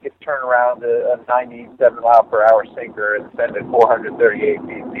baseball who could turn around a 97-mile-per-hour sinker and send it 438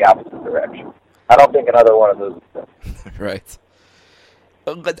 feet in the opposite direction. I don't think another one of those is Right.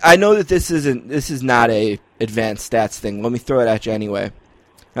 But I know that this is not a advanced stats thing. Let me throw it at you anyway.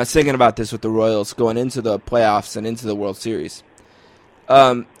 I was thinking about this with the Royals going into the playoffs and into the World Series.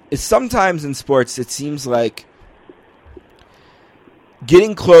 Sometimes in sports it seems like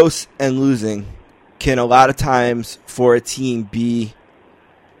getting close and losing can a lot of times for a team be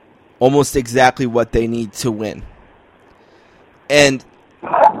almost exactly what they need to win. And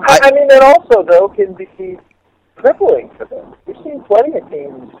I mean, that also, though, can be crippling for them. We've seen plenty of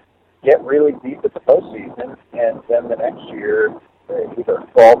teams get really deep at the postseason, and then the next year they either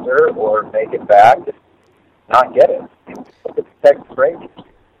falter or make it back and not get it. Look at the Texas Rangers.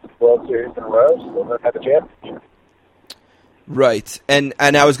 World Series in a row, still don't have a championship. Right. And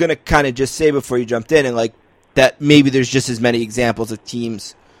I was going to kind of just say before you jumped in, and like that maybe there's just as many examples of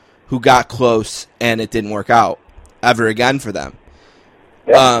teams who got close and it didn't work out ever again for them.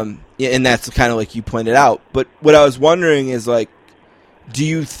 Yeah. And that's kind of like you pointed out. But what I was wondering is, like, do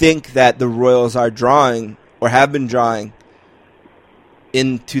you think that the Royals are drawing or have been drawing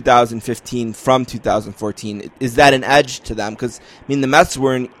in 2015 from 2014? Is that an edge to them? Because, I mean, the Mets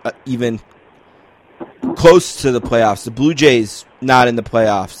weren't even close to the playoffs. The Blue Jays not in the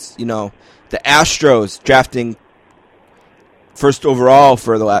playoffs. You know, the Astros drafting first overall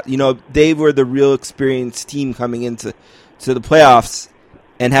for the last. You know, they were the real experienced team coming into the playoffs.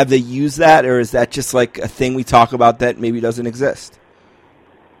 And have they used that, or is that just like a thing we talk about that maybe doesn't exist?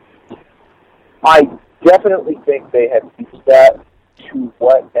 I definitely think they have used that to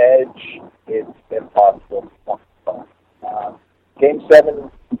what edge, it's impossible to quantify. Game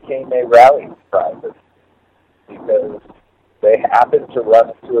 7 became a rallying cry because they happened to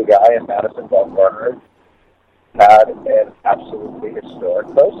run into a guy in Madison Bumgarner had an absolutely historic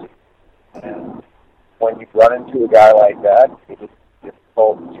postseason. And when you run into a guy like that, it's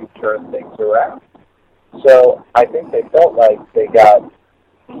difficult to turn things around. So I think they felt like they got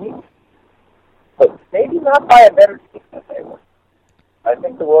beat, but maybe not by a better team than they were. I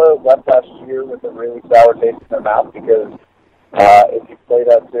think the Royals left last year with a really sour taste in their mouth because if you play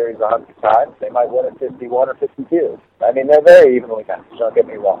that series 100 times, they might win at 51 or 52. I mean, they're very evenly matched, don't get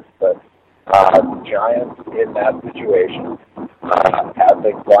me wrong, but the Giants in that situation have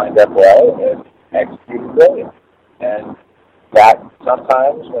things lined up well and executed brilliant. And that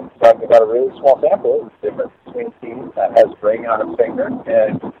sometimes, when talking about a really small sample, is the difference between a team that has ring on its finger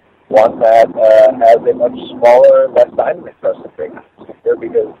and one that has a much smaller, less dynamic trusted ring on its finger,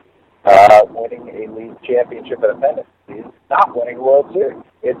 because winning a league championship at Bennett is not winning a World Series.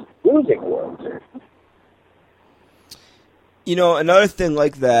 It's losing a World Series. You know, another thing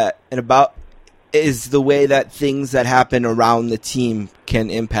like that and about is the way that things that happen around the team can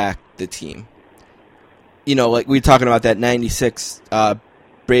impact the team. You know, like we were talking about that 96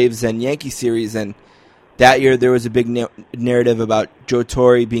 Braves and Yankees series, and that year there was a big narrative about Joe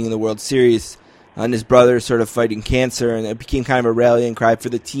Torre being in the World Series and his brother sort of fighting cancer, and it became kind of a rallying cry for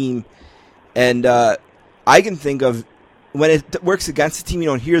the team. And I can think of when it works against the team, you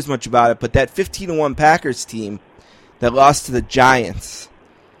don't hear as much about it, but that 15-1 Packers team that lost to the Giants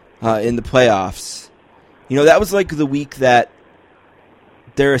in the playoffs, you know, that was like the week that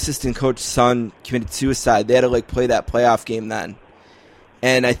their assistant coach's son committed suicide. They had to like play that playoff game then.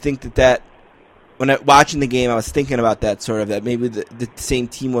 And I think that when watching the game, I was thinking about that sort of, that maybe the same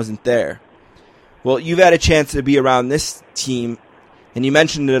team wasn't there. Well, you've had a chance to be around this team, and you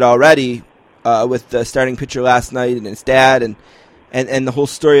mentioned it already with the starting pitcher last night and his dad and the whole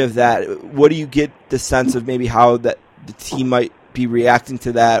story of that. What do you get the sense of maybe how that the team might be reacting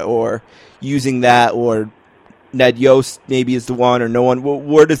to that or using that, or Ned Yost maybe is the one or no one?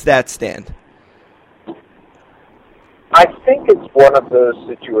 Where does that stand? I think it's one of those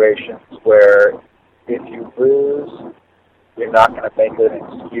situations where if you lose, you're not going to make an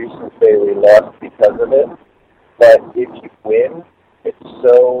excuse and say we lost because of it. But if you win, it's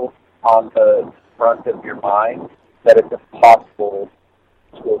so on the front of your mind that it's impossible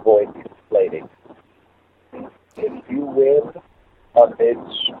to avoid conflating. If you win amid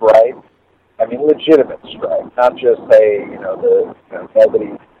strife, I mean legitimate strife, not just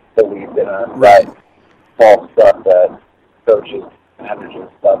nobody believed in us. Right. False stuff that coaches, managers,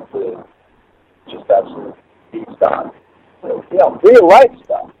 stuff to just absolutely feast on. So, real life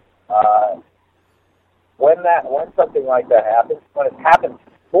stuff. When something like that happens, when it's happened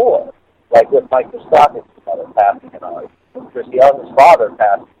before, like with Mike Moustakas' father passing and all, Chris Young's father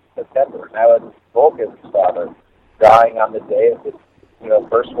passed in September. Now it's Volkin's father dying on the day of his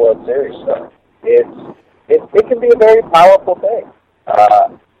first World Series start. It can be a very powerful thing.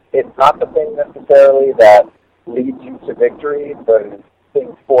 It's not the thing necessarily that leads you to victory, but it's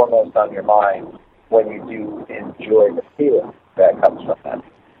things foremost on your mind when you do enjoy the feeling that comes from that.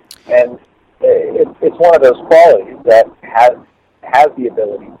 And it's one of those qualities that has the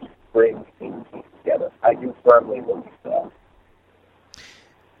ability to bring a team together. I do firmly believe that.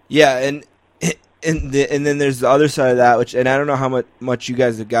 Yeah, and then there's the other side of that, and I don't know how much you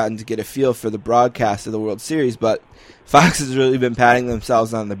guys have gotten to get a feel for the broadcast of the World Series, but Fox has really been patting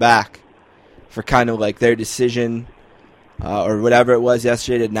themselves on the back for kind of like their decision or whatever it was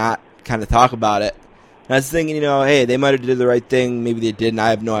yesterday to not kind of talk about it. And I was thinking, hey, they might have did the right thing, maybe they didn't, I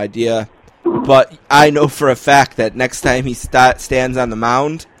have no idea. But I know for a fact that next time he stands on the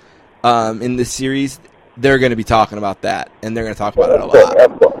mound in this series, they're going to be talking about that, and they're going to talk about it a lot.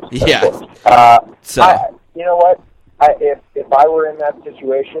 Of course. Yeah. You know what? If I were in that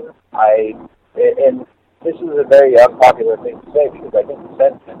situation, and this is a very unpopular thing to say because I think the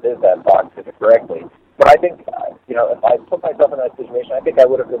sentiment is that Fox did it correctly. But I think, if I put myself in that situation, I think I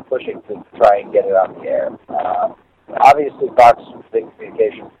would have been pushing to try and get it on the air. Obviously, Fox was in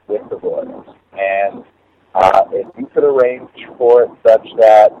communication with the Royals, and if you could arrange for it such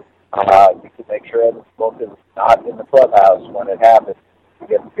that you could make sure Evan Wilkins is not in the clubhouse when it happens, you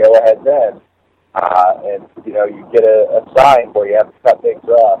get the go-ahead then, and you get a sign where you have to cut things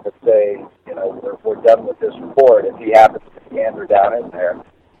off and say, we're done with this report. If he happens to meander down in there,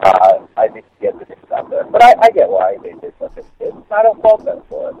 I think you get the things out there. But I get why they did what they did. I don't fault them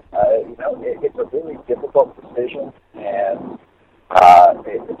for it. It's a really difficult decision, and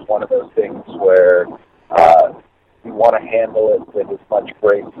it's one of those things where you want to handle it with as much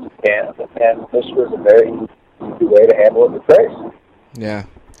grace as you can. And this was a very easy way to handle it with grace. Yeah.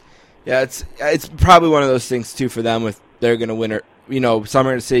 Yeah, it's probably one of those things, too, for them if they're going to win or, some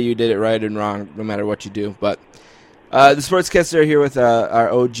are going to say you did it right and wrong no matter what you do. But the Sportscaster are here with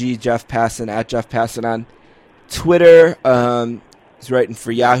our OG, Jeff Passan, at Jeff Passan on Twitter. He's writing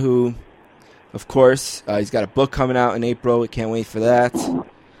for Yahoo, of course. He's got a book coming out in April. We can't wait for that.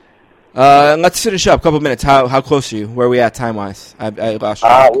 Let's finish up. A couple minutes. How close are you? Where are we at time-wise? I lost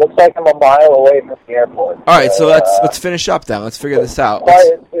track. Looks like I'm a mile away from the airport. All right, so let's finish up then. Let's figure this out.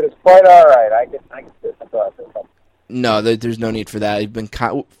 It is quite all right. I can sit in the No, there's no need for that. You've been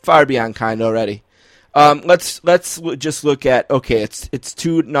far beyond kind already. Let's just look at, okay, it's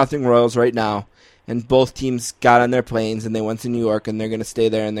 2-0 Royals right now, and both teams got on their planes and they went to New York and they're going to stay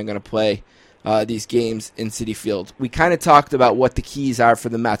there and they're going to play these games in Citi Field. We kind of talked about what the keys are for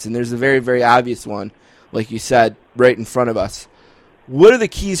the Mets, and there's a very, very obvious one, like you said, right in front of us. What are the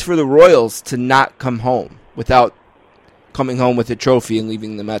keys for the Royals to not come home without coming home with a trophy and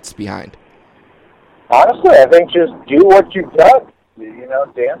leaving the Mets behind? Honestly, I think just do what you've done.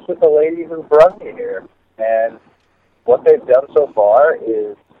 Dance with the lady who brought you here. And what they've done so far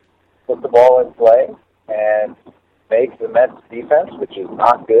is put the ball in play and make the Mets defense, which is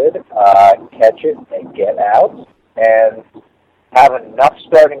not good, catch it and get out, and have enough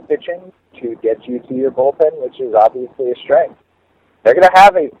starting pitching to get you to your bullpen, which is obviously a strength. They're going to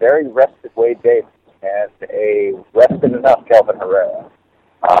have a very rested Wade Davis and a rested enough Kelvin Herrera.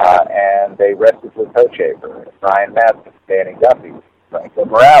 And they rested with Coach Haber, Ryan Mallet, Danny Duffy, Franklin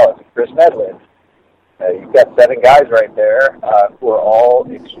Morales, and Chris Medlin. You've got 7 guys right there who are all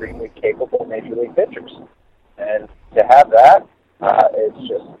extremely capable Major League pitchers. And to have that,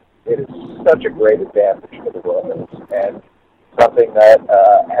 it is such a great advantage for the Royals, and something that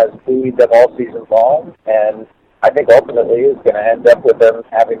has buoyed them all season long, and I think ultimately is going to end up with them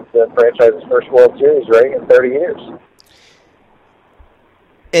having the franchise's first World Series ring in 30 years.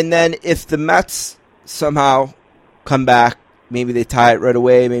 And then if the Mets somehow come back, maybe they tie it right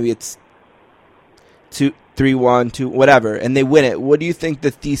away, maybe it's 3-1, 2, whatever, and they win it, what do you think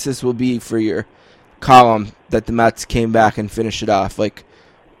the thesis will be for your column that the Mets came back and finished it off? Like,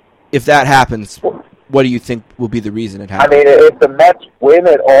 if that happens, what do you think will be the reason it happens? I mean, if the Mets win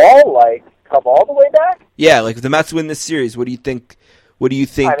it all, like, come all the way back? Yeah, like if the Mets win this series, what do you think? I mean,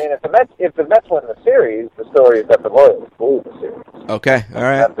 if the Mets win the series, the story is that the Royals blew the series. Okay, all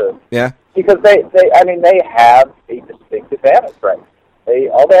right. Yeah. Because they have a distinct advantage, right?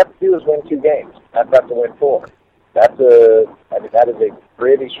 All they have to do is win 2 games. That's not to win 4. That is a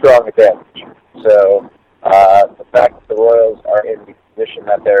pretty strong advantage. So the fact that the Royals are in the position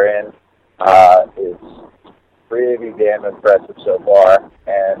that they're in is pretty damn impressive so far,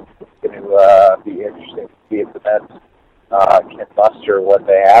 and it's going to be interesting to see if the Mets can muster what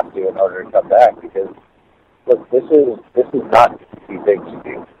they have to in order to come back. Because look, this is not an easy thing to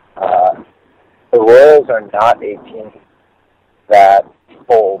do. The Royals are not a team that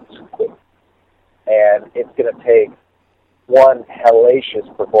folds quick, and it's going to take one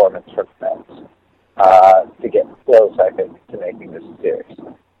hellacious performance from the Mets to get close, I think, to making this a series.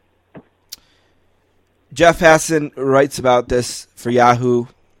 Jeff Passan writes about this for Yahoo.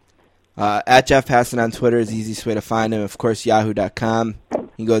 At Jeff Passan on Twitter is the easiest way to find him. Of course, yahoo.com. You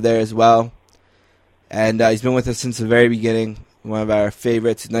can go there as well. And he's been with us since the very beginning. One of our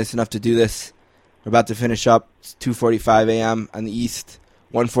favorites. Nice enough to do this. We're about to finish up. It's 2:45 a.m. on the East.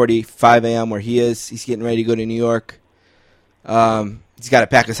 1:45 a.m. where he is. He's getting ready to go to New York. He's got to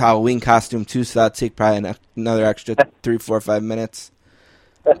pack his Halloween costume, too, so that'll take probably another extra 3, 4, 5 minutes.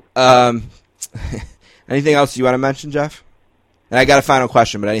 Anything else you want to mention, Jeff? And I got a final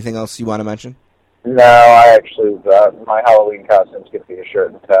question, but anything else you want to mention? No, I actually, my Halloween costume's going to be a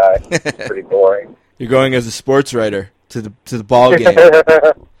shirt and tie. It's pretty boring. You're going as a sports writer to the ball game.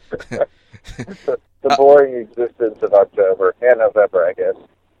 The boring existence of October and November, I guess.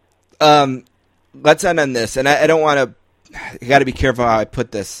 Let's end on this, and I don't want to. I got to be careful how I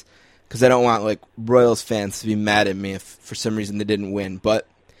put this because I don't want like Royals fans to be mad at me if for some reason they didn't win. But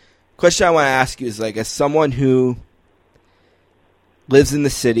the question I want to ask you is, like, as someone who lives in the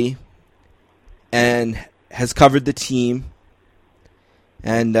city and has covered the team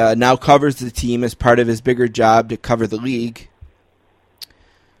and now covers the team as part of his bigger job to cover the league,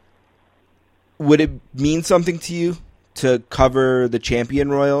 would it mean something to you to cover the champion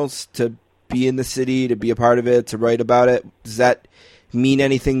Royals, to be in the city, to be a part of it, to write about it? Does that mean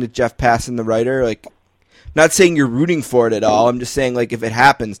anything to Jeff Passan, the writer? Like, I'm not saying you're rooting for it at all. I'm just saying, like, if it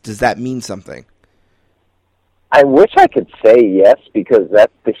happens, does that mean something? I wish I could say yes, because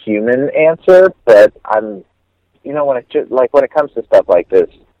that's the human answer, but I'm when it comes to stuff like this,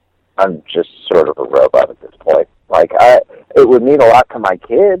 I'm just sort of a robot at this point. Like, it would mean a lot to my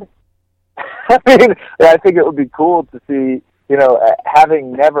kid. I mean, I think it would be cool to see,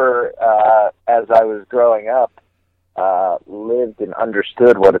 having never, as I was growing up, lived and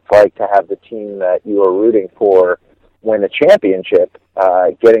understood what it's like to have the team that you are rooting for win a championship,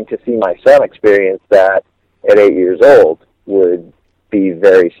 getting to see my son experience that at 8 years old would be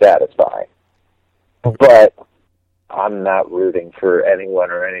very satisfying. But I'm not rooting for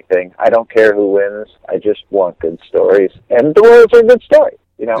anyone or anything. I don't care who wins. I just want good stories, and the Royals are a good story.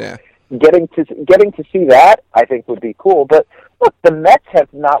 Yeah. Getting to see that, I think, would be cool. But look, the Mets have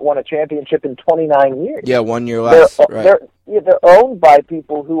not won a championship in 29 years. Yeah, 1 year less. Right. They're owned by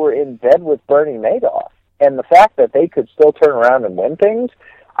people who were in bed with Bernie Madoff, and the fact that they could still turn around and win things,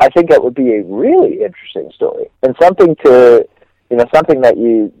 I think that would be a really interesting story, and something that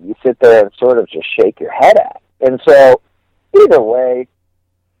you sit there and sort of just shake your head at. And so, either way,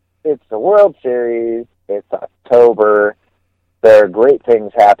 it's the World Series, it's October, there are great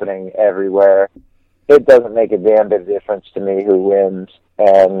things happening everywhere. It doesn't make a damn bit of difference to me who wins,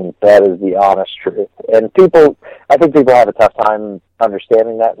 and that is the honest truth. And I think people have a tough time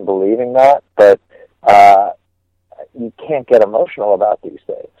understanding that and believing that, but you can't get emotional about these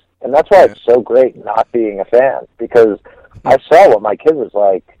things. And that's why it's so great not being a fan, because I saw what my kid was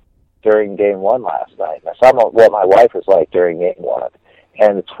like during Game 1 last night. I saw what my wife was like during Game 1.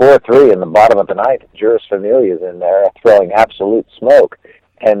 And it's 4-3 in the bottom of the ninth. Juris Familia's in there throwing absolute smoke.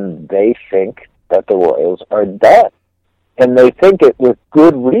 And they think that the Royals are done. And they think it with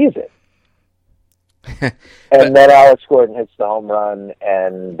good reason. And then Alex Gordon hits the home run,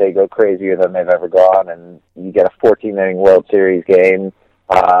 and they go crazier than they've ever gone. And you get a 14-inning World Series game,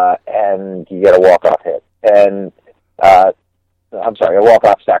 and you get a walk-off hit. And a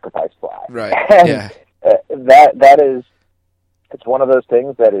walk-off sacrifice fly. Right. And yeah. That is, it's one of those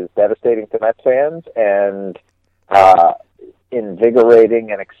things that is devastating to Mets fans and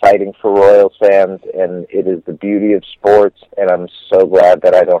invigorating and exciting for Royals fans, and it is the beauty of sports, and I'm so glad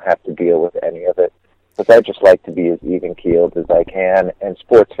that I don't have to deal with any of it, because I just like to be as even-keeled as I can, and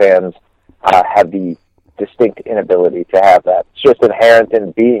sports fans have the distinct inability to have that. It's just inherent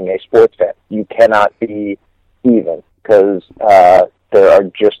in being a sports fan. You cannot be even, because there are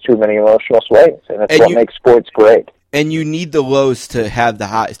just too many emotional swings, and it's what makes sports great. And you need the lows to have the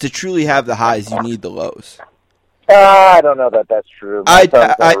highs. To truly have the highs, you need the lows. I don't know that that's true. My son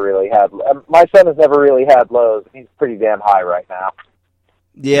has never really had lows. He's pretty damn high right now.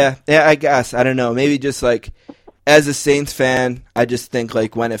 Yeah, I guess. I don't know. Maybe just like, as a Saints fan, I just think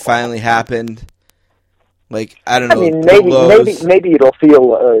like when it finally happened, like, I don't know. I mean, maybe it'll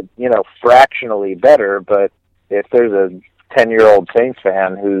feel, fractionally better, but if there's a 10-year-old Saints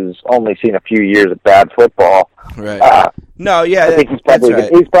fan who's only seen a few years of bad football, right? I think he's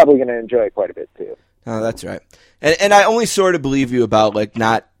probably going to enjoy it quite a bit too. Oh, that's right. And I only sort of believe you about like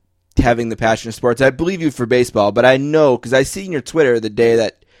not having the passion of sports. I believe you for baseball, but I know because I seen your Twitter the day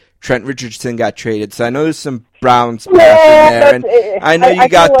that Trent Richardson got traded, so I know there's some Browns passion there, and I know you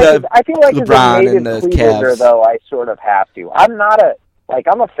got I feel like LeBron as a and the Clevelander, Cavs. Though I sort of have to. I'm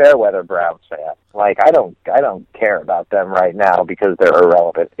a fair weather Browns fan. Like, I don't care about them right now because they're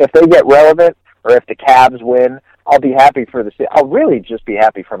irrelevant. If they get relevant, or if the Cavs win, I'll be happy for I'll really just be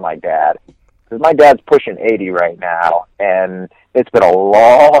happy for my dad, because my dad's pushing 80 right now, and it's been a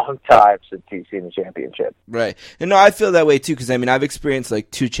long time since he's seen the championship. Right. And no, I feel that way too, because I mean, I've experienced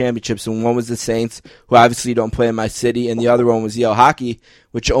like 2 championships, and one was the Saints, who obviously don't play in my city, and the other one was Yale Hockey,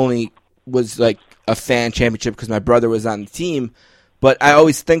 which only was like a fan championship because my brother was on the team. But I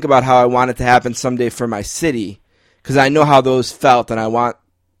always think about how I want it to happen someday for my city, because I know how those felt, and I want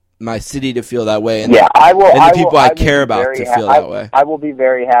my city to feel that way, and I will. And the people I care about to feel that way. I will be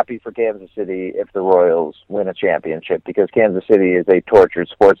very happy for Kansas City if the Royals win a championship, because Kansas City is a tortured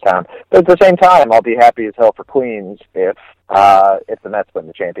sports town. But at the same time, I'll be happy as hell for Queens if the Mets win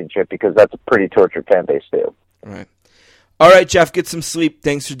the championship, because that's a pretty tortured fan base too. Right. All right, Jeff, get some sleep.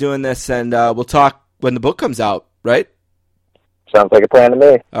 Thanks for doing this, and we'll talk when the book comes out. Right. Sounds like a plan to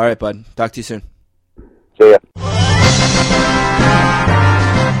me. All right, bud. Talk to you soon. See ya.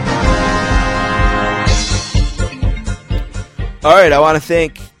 All right, I want to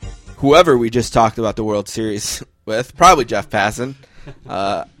thank whoever we just talked about the World Series with. Probably Jeff Passan.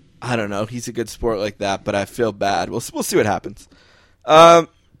 I don't know. He's a good sport like that, but I feel bad. We'll see what happens.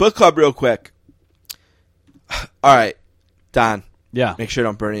 Book club real quick. All right, Don. Yeah. Make sure I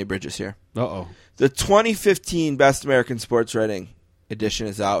don't burn any bridges here. Uh-oh. The 2015 Best American Sports Writing edition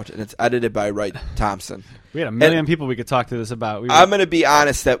is out, and it's edited by Wright Thompson. We had a million people we could talk to this about. I'm going to be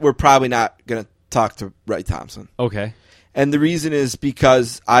honest that we're probably not going to talk to Ray Thompson. Okay. And the reason is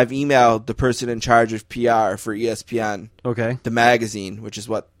because I've emailed the person in charge of PR for ESPN, Okay. the magazine, which is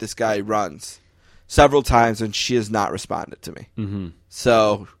what this guy runs, several times, and she has not responded to me. Mm-hmm.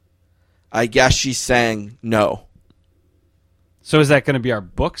 So I guess she's saying no. So is that going to be our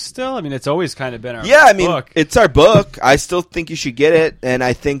book still? I mean, it's always kind of been our book. It's our book. I still think you should get it, and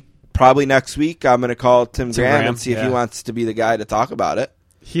I think probably next week I'm going to call Tim Graham and see if he wants to be the guy to talk about it.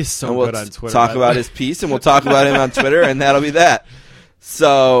 He's so good on Twitter. Talk about his piece, and we'll talk about him on Twitter, and that'll be that.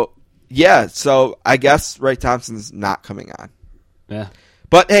 So, yeah. So I guess Ray Thompson's not coming on. Yeah.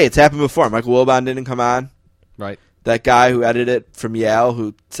 But, hey, it's happened before. Michael Wilbon didn't come on. Right. That guy who edited it from Yale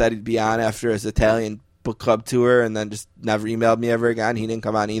who said he'd be on after his Italian book club tour and then just never emailed me ever again, he didn't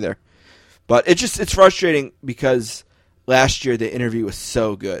come on either. But it's frustrating because last year the interview was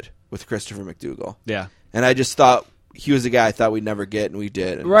so good with Christopher McDougall. Yeah. And I just thought he was a guy I thought we'd never get, and we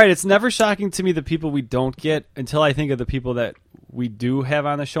did. Right. It's never shocking to me the people we don't get until I think of the people that we do have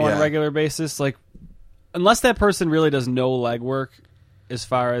on the show on a regular basis. Like, unless that person really does no legwork as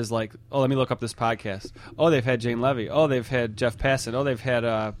far as like, oh, let me look up this podcast. Oh, they've had Jane Levy. Oh, they've had Jeff Passan. Oh, they've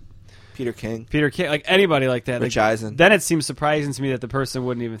had Peter King. Like anybody like that. Rich like, Eisen. Then it seems surprising to me that the person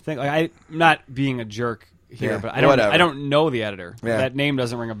wouldn't even think. Like, I'm not being a jerk here, but I don't know the editor. Yeah. That name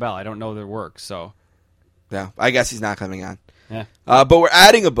doesn't ring a bell. I don't know their work, so. Yeah, I guess he's not coming on. Yeah. But we're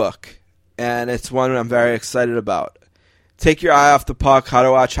adding a book, and it's one I'm very excited about. Take Your Eye Off the Puck, How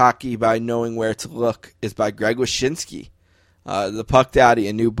to Watch Hockey by Knowing Where to Look is by Greg Wyshynski. The Puck Daddy,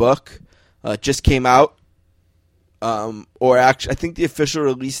 a new book, just came out. Or actually, I think the official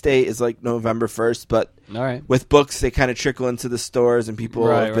release date is like November 1st, but all right. With books, they kind of trickle into the stores, and people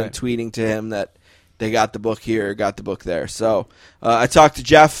have been tweeting to him that they got the book here, got the book there. So I talked to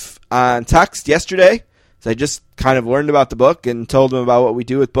Jeff on text yesterday. So I just kind of learned about the book and told him about what we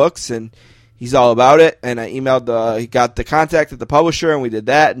do with books, and he's all about it. And I emailed he got the contact at the publisher, and we did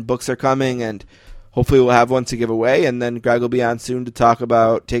that, and books are coming, and hopefully we'll have one to give away. And then Greg will be on soon to talk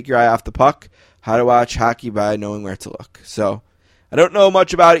about Take Your Eye Off the Puck, How to Watch Hockey by Knowing Where to Look. So I don't know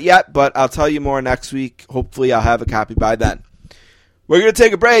much about it yet, but I'll tell you more next week. Hopefully I'll have a copy by then. We're going to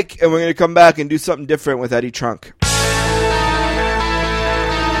take a break, and we're going to come back and do something different with Eddie Trunk.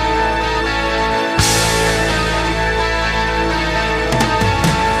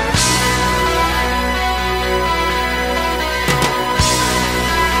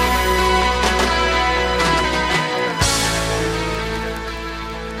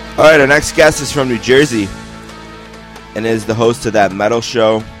 All right, our next guest is from New Jersey and is the host of That Metal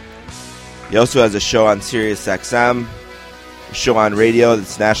Show. He also has a show on SiriusXM, a show on radio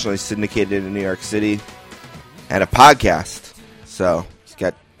that's nationally syndicated in New York City, and a podcast. So he's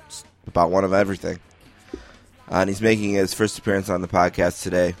got about one of everything. And he's making his first appearance on the podcast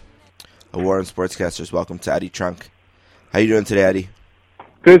today. A Warren Sportscasters. Welcome to Eddie Trunk. How you doing today, Eddie?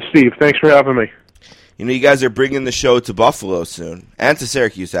 Good, Steve. Thanks for having me. You know, you guys are bringing the show to Buffalo soon, and to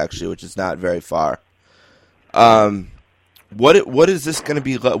Syracuse, actually, which is not very far. What is this going to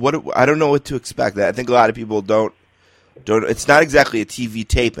be? I don't know what to expect. I think a lot of people don't. It's not exactly a TV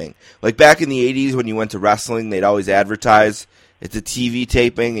taping. Like back in the 80s when you went to wrestling, they'd always advertise it's a TV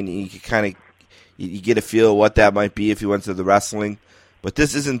taping, and you could kind of you get a feel of what that might be if you went to the wrestling. But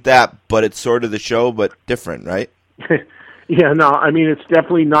this isn't that, but it's sort of the show, but different, right? Yeah, no, I mean, it's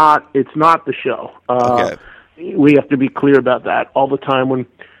definitely not, it's not the show. Okay. We have to be clear about that all the time. When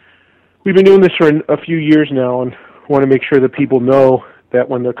we've been doing this for a few years now and want to make sure that people know that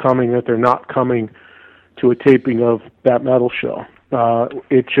when they're coming, that they're not coming to a taping of That Metal Show.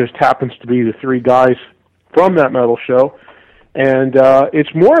 It just happens to be the three guys from That Metal Show, and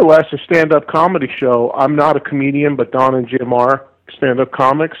it's more or less a stand-up comedy show. I'm not a comedian, but Don and Jim are stand-up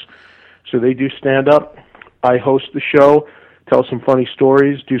comics, so they do stand-up. I host the show, tell some funny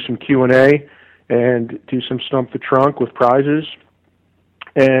stories, do some Q&A, and do some Stump the Trunk with prizes.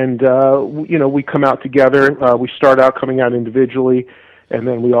 And, we come out together. We start out coming out individually, and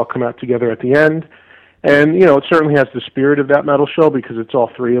then we all come out together at the end. And, it certainly has the spirit of That Metal Show because it's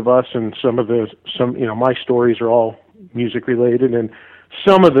all three of us, and my stories are all music-related, and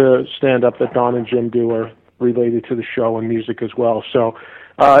some of the stand-up that Don and Jim do are related to the show and music as well. So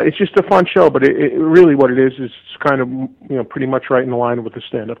it's just a fun show, but it really what it is kind of, pretty much right in line with the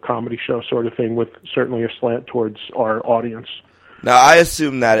stand-up comedy show sort of thing with certainly a slant towards our audience. Now, I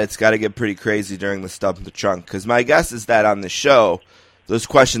assume that it's got to get pretty crazy during the Stump the Trunk, because my guess is that on the show, those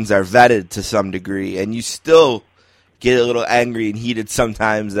questions are vetted to some degree, and you still get a little angry and heated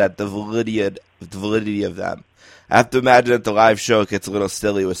sometimes at the validity of them. I have to imagine that the live show gets a little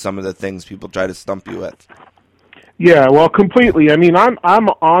silly with some of the things people try to stump you with. Yeah, well, completely. I mean, I'm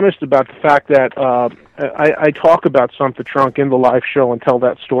honest about the fact that I talk about Stump the Trunk in the live show and tell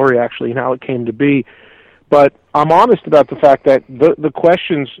that story actually and how it came to be. But I'm honest about the fact that the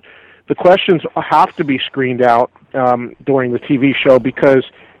questions have to be screened out during the TV show, because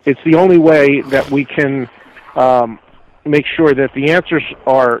it's the only way that we can make sure that the answers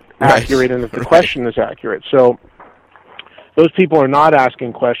are accurate and that the question is accurate. So those people are not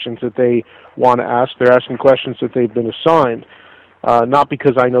asking questions that they want to ask. They're asking questions that they've been assigned, not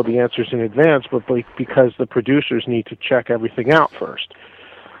because I know the answers in advance, but because the producers need to check everything out first.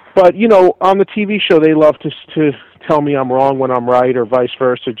 But, you know, on the TV show, they love to tell me I'm wrong when I'm right, or vice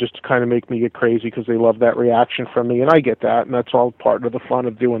versa, just to kind of make me get crazy, because they love that reaction from me, and I get that, and that's all part of the fun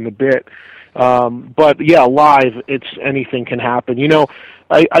of doing the bit. But, yeah, live, anything can happen. You know,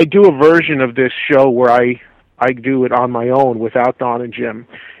 I do a version of this show where I do it on my own without Don and Jim,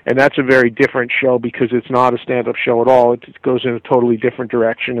 and that's a very different show because it's not a stand-up show at all. It goes in a totally different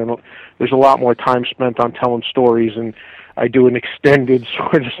direction, and there's a lot more time spent on telling stories, and I do an extended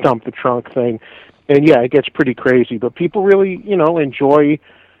sort of Stump the Trunk thing. And, yeah, it gets pretty crazy, but people really, you know, enjoy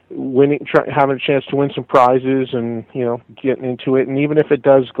winning, having a chance to win some prizes and, you know, getting into it. And even if it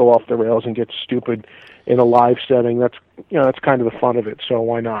does go off the rails and get stupid in a live setting, that's kind of the fun of it, so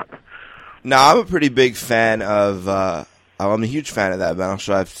why not? No, I'm a pretty big fan of I'm a huge fan of that metal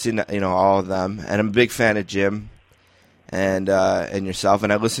show. I've seen, you know, all of them, and I'm a big fan of Jim and yourself,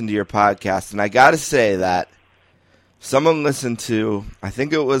 and I listen to your podcast, and I got to say that someone listened to, I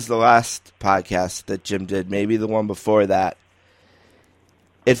think it was the last podcast that Jim did, maybe the one before that.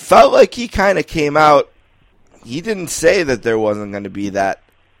 It felt like he kind of came out, he didn't say that there wasn't going to be that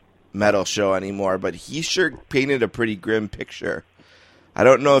metal show anymore, but he sure painted a pretty grim picture. I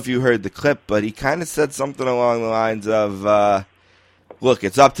don't know if you heard the clip, but he kind of said something along the lines of, look,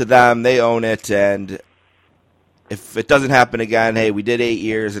 it's up to them, they own it, and if it doesn't happen again, hey, we did 8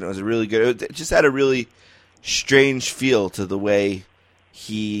 years, and it was really good. It just had a really strange feel to the way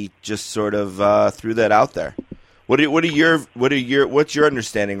he just sort of threw that out there. What's your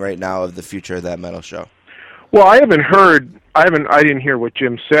understanding right now of the future of that metal show? Well, I didn't hear what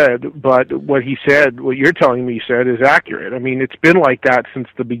Jim said, but what he said, what you're telling me he said, is accurate. I mean, it's been like that since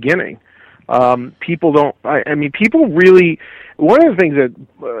the beginning. People really, one of the things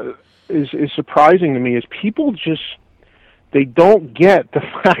that is surprising to me is people just, they don't get the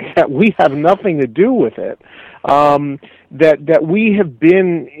fact that we have nothing to do with it. That we have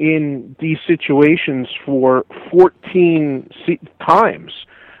been in these situations for 14 times.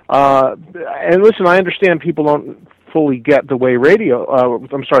 And listen, I understand people don't fully get the way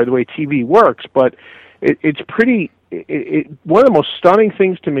the way TV works, but it's pretty. One of the most stunning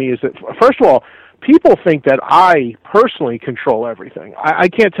things to me is that, first of all, people think that I personally control everything. I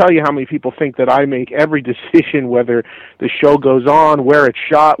can't tell you how many people think that I make every decision, whether the show goes on, where it's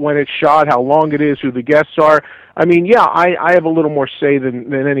shot, when it's shot, how long it is, who the guests are. I mean, yeah, I have a little more say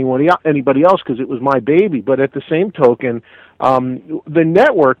than anybody else because it was my baby. But at the same token, the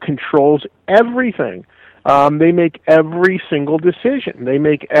network controls everything. They make every single decision. They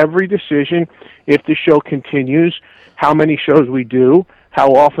make every decision if the show continues, how many shows we do,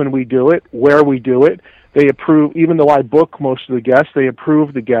 how often we do it, where we do it. They approve, even though I book most of the guests, they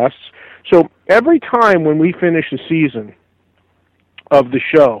approve the guests. So every time when we finish a season of the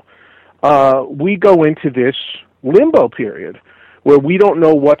show, we go into this limbo period where we don't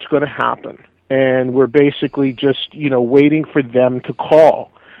know what's going to happen. And we're basically just, waiting for them to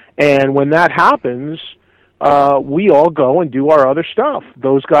call. And when that happens, we all go and do our other stuff.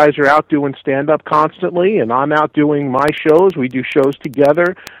 Those guys are out doing stand-up constantly, and I'm out doing my shows. We do shows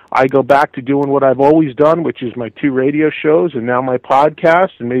together. I go back to doing what I've always done, which is my 2 radio shows and now my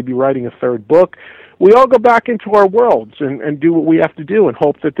podcast and maybe writing a 3rd book. We all go back into our worlds and do what we have to do and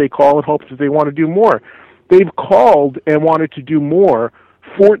hope that they call and hope that they want to do more. They've called and wanted to do more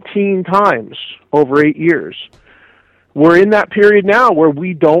 14 times over 8 years. We're in that period now where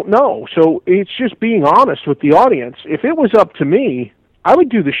we don't know. So it's just being honest with the audience. If it was up to me, I would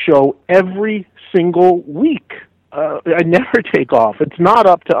do the show every single week. I'd never take off. It's not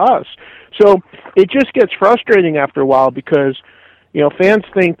up to us. So it just gets frustrating after a while because, fans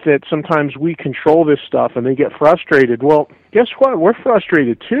think that sometimes we control this stuff and they get frustrated. Well, guess what? We're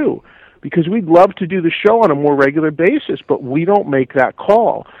frustrated too because we'd love to do the show on a more regular basis, but we don't make that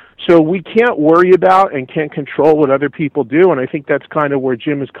call. So we can't worry about and can't control what other people do, and I think that's kind of where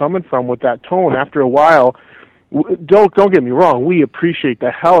Jim is coming from with that tone. After a while, don't get me wrong, we appreciate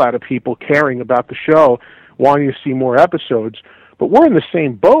the hell out of people caring about the show, wanting to see more episodes, but we're in the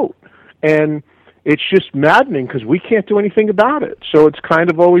same boat. And it's just maddening because we can't do anything about it. So it's kind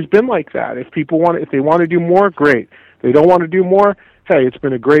of always been like that. If they want to do more, great. If they don't want to do more, hey, it's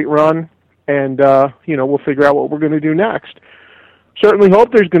been a great run, and we'll figure out what we're going to do next. Certainly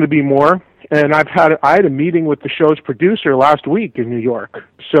hope there's going to be more. And I had a meeting with the show's producer last week in New York.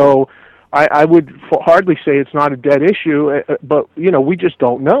 So I would hardly say it's not a dead issue, but we just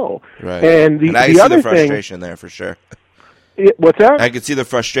don't know. Right. And the I can see other the frustration there for sure. What's that? I could see the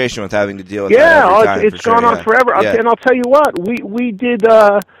frustration with having to deal with that every time. It's gone on forever. Yeah. And I'll tell you what, we did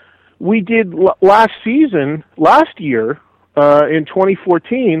last year in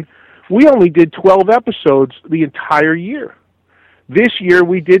 2014. We only did 12 episodes the entire year. This year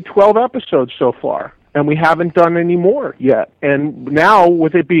we did 12 episodes so far, and we haven't done any more yet. And now,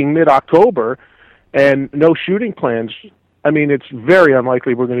 with it being mid-October and no shooting plans, I mean, it's very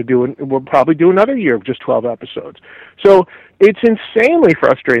unlikely we're going to we'll probably do another year of just 12 episodes. So it's insanely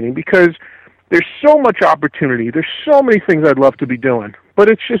frustrating because there's so much opportunity. There's so many things I'd love to be doing, but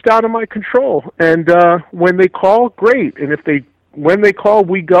it's just out of my control. And when they call, great. And when they call,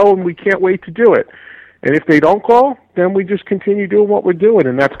 we go, and we can't wait to do it. And if they don't call, then we just continue doing what we're doing,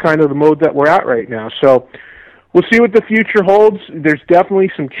 and that's kind of the mode that we're at right now. So we'll see what the future holds. There's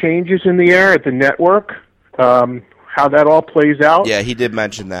definitely some changes in the air at the network, how that all plays out. Yeah, he did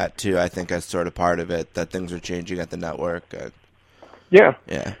mention that, too, I think, as sort of part of it, that things are changing at the network. Yeah.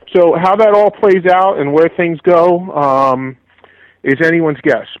 So how that all plays out and where things go is anyone's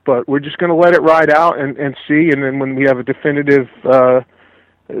guess. But we're just going to let it ride out and see, and then when we have a definitive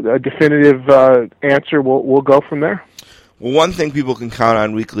answer, we'll go from there. Well, one thing people can count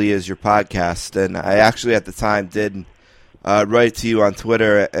on weekly is your podcast, and I actually at the time did write to you on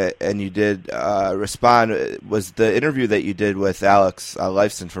Twitter, and you did respond. It was the interview that you did with Alex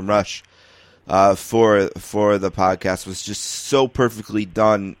Lifeson from Rush for the podcast was just so perfectly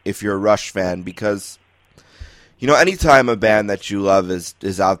done if you're a Rush fan, because anytime a band that you love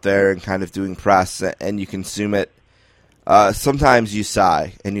is out there and kind of doing press and you consume it, sometimes you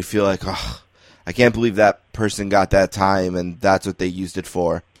sigh and you feel like, oh, I can't believe that person got that time and that's what they used it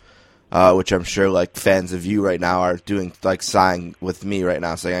for, which I'm sure like fans of you right now are doing, like sighing with me right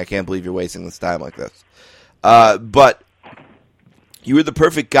now, saying I can't believe you're wasting this time like this. But you were the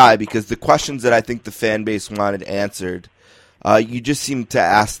perfect guy because the questions that I think the fan base wanted answered, you just seemed to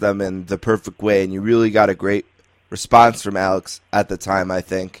ask them in the perfect way, and you really got a great response from Alex at the time, I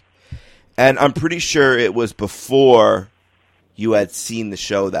think. And I'm pretty sure it was before you had seen the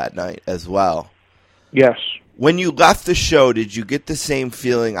show that night as well. Yes. When you left the show, did you get the same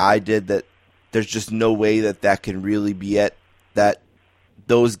feeling I did, that there's just no way that can really be it? That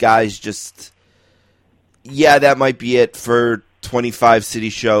those guys just, yeah, that might be it for 25 city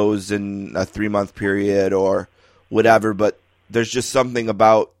shows in a 3-month period or whatever, but there's just something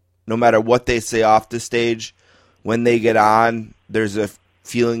about no matter what they say off the stage, when they get on, there's a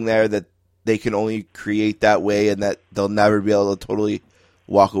feeling there that they can only create that way and that they'll never be able to totally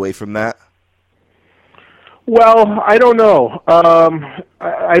walk away from that? Well, I don't know.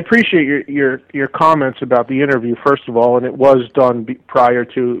 I appreciate your comments about the interview, first of all, and it was done prior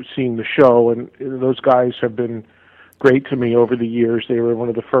to seeing the show, and those guys have been great to me over the years. They were one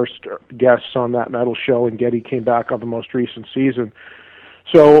of the first guests on That Metal show, and Getty came back on the most recent season.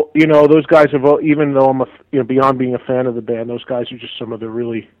 So, those guys have, even though I'm beyond being a fan of the band, those guys are just some of the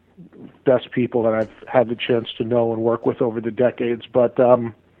really best people that I've had the chance to know and work with over the decades. But,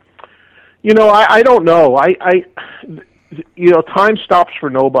 I don't know. Time stops for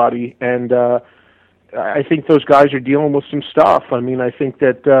nobody, and I think those guys are dealing with some stuff. I mean, I think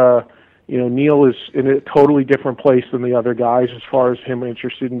that, Neil is in a totally different place than the other guys as far as him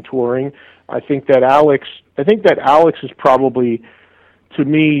interested in touring. I think that Alex is probably, to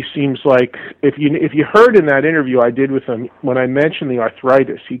me, seems like if you heard in that interview I did with him when I mentioned the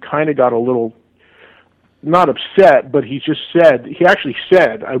arthritis, he kind of got a little, not upset, but he actually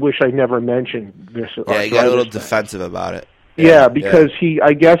said, I wish I never mentioned this. Yeah, he got a little defensive about it. Yeah, because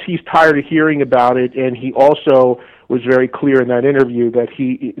I guess he's tired of hearing about it, and he also was very clear in that interview that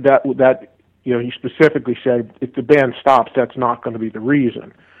he specifically said if the band stops, that's not going to be the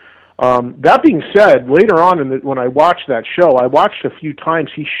reason. That being said, later on when I watched that show, I watched a few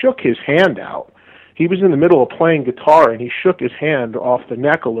times, he shook his hand out. He was in the middle of playing guitar, and he shook his hand off the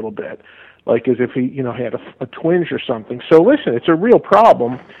neck a little bit, like as if he had a twinge or something. So listen, it's a real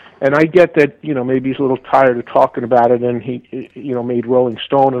problem, and I get that maybe he's a little tired of talking about it, and he made Rolling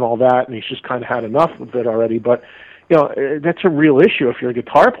Stone and all that, and he's just kind of had enough of it already. But that's a real issue if you're a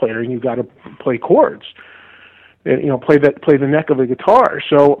guitar player and you've got to play chords, play the neck of a guitar.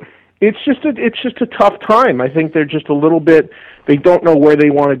 So it's just a tough time. I think they're just a little bit. They don't know where they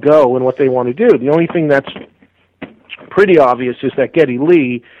want to go and what they want to do. The only thing that's pretty obvious is that Geddy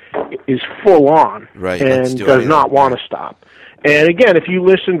Lee is full on and does not want to stop. And again, if you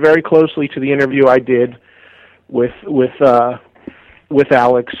listen very closely to the interview I did with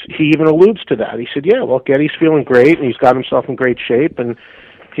Alex, he even alludes to that. He said, "Yeah, well, Geddy's feeling great and he's got himself in great shape, and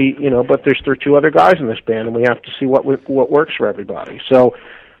he, but there are 2 other guys in this band, and we have to see what works for everybody." So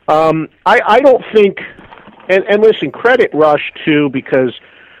I don't think, and listen, credit Rush too, because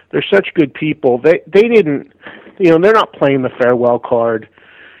they're such good people. They didn't, they're not playing the farewell card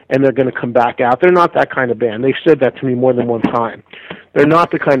and they're going to come back out. They're not that kind of band. They've said that to me more than one time. They're not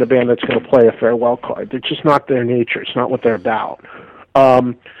the kind of band that's going to play a farewell card. They're just not their nature. It's not what they're about.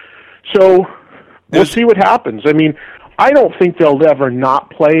 So we'll see what happens. I mean, I don't think they'll ever not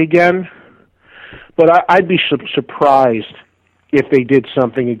play again, but I'd be surprised if they did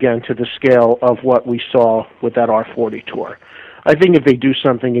something again to the scale of what we saw with that R40 tour. I think if they do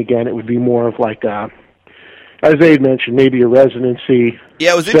something again, it would be more of like as they had mentioned, maybe a residency.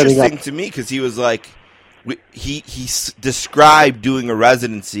 Yeah, it was interesting to me because he was like, he described doing a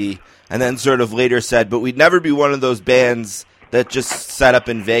residency and then sort of later said, but we'd never be one of those bands that just set up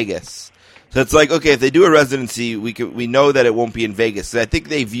in Vegas. So it's like, okay, if they do a residency, we know that it won't be in Vegas. So I think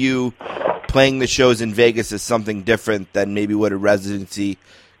they view playing the shows in Vegas as something different than maybe what a residency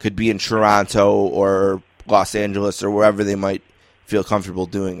could be in Toronto or Los Angeles or wherever they might feel comfortable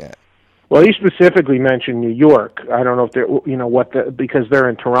doing it. Well, he specifically mentioned New York. I don't know if they're, because they're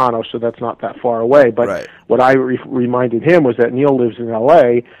in Toronto, so that's not that far away. But what I reminded him was that Neil lives in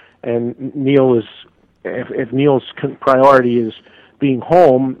L.A., and Neil is, if Neil's priority is being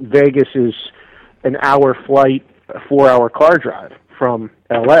home, Vegas is an hour flight, a 4-hour car drive from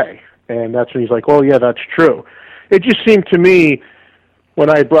L.A., and that's when he's like, "Oh, yeah, that's true." It just seemed to me, when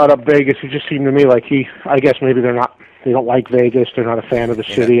I brought up Vegas, it just seemed to me like I guess maybe they don't like Vegas, they're not a fan of the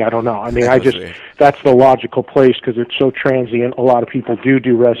city, yeah. I don't know. I mean, that's the logical place because it's so transient. A lot of people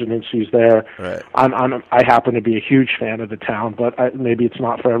do residencies there. Right. I happen to be a huge fan of the town, but maybe it's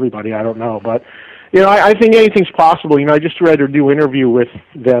not for everybody, I don't know. But, I think anything's possible. I just read a new interview with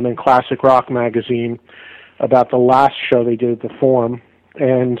them in Classic Rock magazine about the last show they did at the Forum,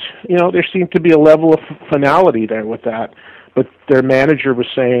 and, there seemed to be a level of finality there with that. But their manager was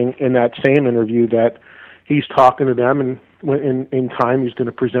saying in that same interview that he's talking to them, and in time he's going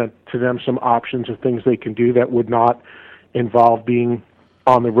to present to them some options of things they can do that would not involve being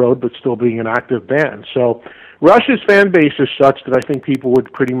on the road but still being an active band. So Rush's fan base is such that I think people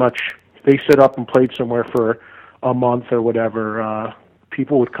would pretty much, if they set up and played somewhere for a month or whatever,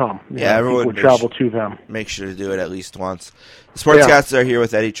 people would come. Everyone would travel to them. Make sure to do it at least once. The Sportscasters are here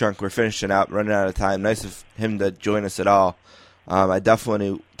with Eddie Trunk. We're finishing out, running out of time. Nice of him to join us at all. I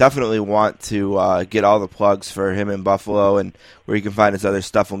definitely want to get all the plugs for him in Buffalo and where you can find his other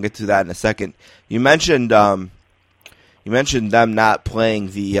stuff. We'll get to that in a second. You mentioned them not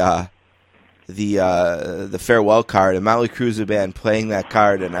playing the farewell card, and Motley Crue's band playing that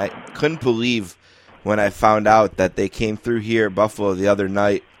card, and I couldn't believe when I found out that they came through here, Buffalo, the other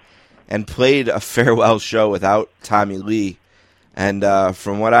night and played a farewell show without Tommy Lee. And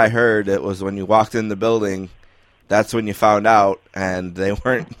from what I heard, it was when you walked in the building, that's when you found out, and they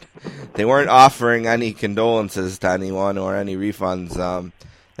weren't offering any condolences to anyone or any refunds.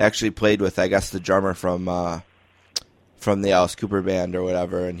 They actually played with, I guess, the drummer from the Alice Cooper band or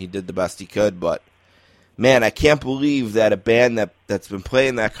whatever, and he did the best he could. But man, I can't believe that a band that's been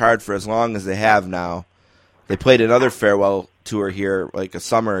playing that card for as long as they have now, they played another farewell tour here like a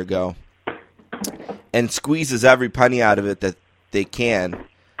summer ago, and squeezes every penny out of it that they can.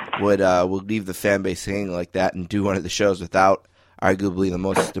 Would leave the fan base hanging like that and do one of the shows without arguably the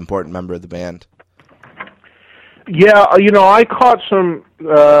most important member of the band. Yeah, I caught some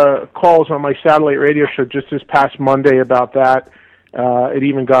calls on my satellite radio show just this past Monday about that. It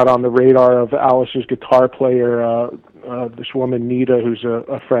even got on the radar of Alice's guitar player, this woman, Nita, who's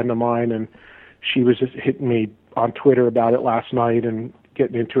a friend of mine, and she was just hitting me on Twitter about it last night and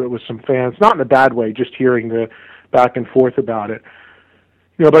getting into it with some fans. Not in a bad way, just hearing the back and forth about it.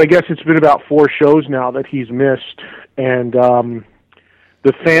 But I guess it's been about 4 shows now that he's missed, and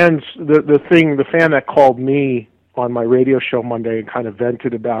the fan that called me on my radio show Monday and kind of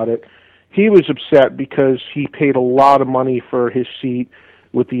vented about it, he was upset because he paid a lot of money for his seat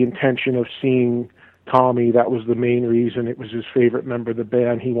with the intention of seeing Tommy. That was the main reason. It was his favorite member of the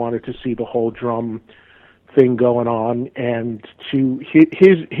band. He wanted to see the whole drum thing going on, and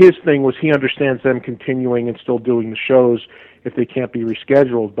his thing was he understands them continuing and still doing the shows if they can't be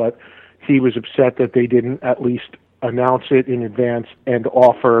rescheduled, but he was upset that they didn't at least announce it in advance and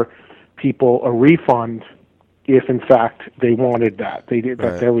offer people a refund if, in fact, they wanted that.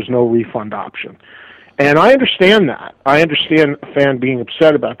 That there was no refund option. And I understand that. I understand a fan being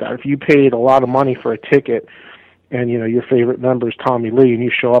upset about that. If you paid a lot of money for a ticket and, your favorite member is Tommy Lee and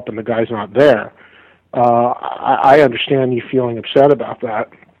you show up and the guy's not there, I understand you feeling upset about that.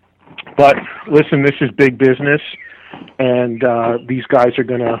 But, listen, this is big business, and these guys are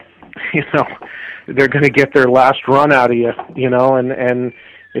going to, they're going to get their last run out of you, and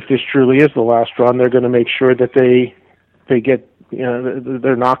if this truly is the last run, they're going to make sure that they get,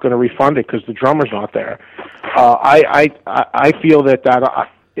 they're not going to refund it because the drummer's not there. I feel that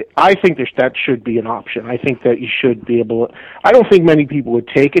I think that should be an option. I think that you should be able to, I don't think many people would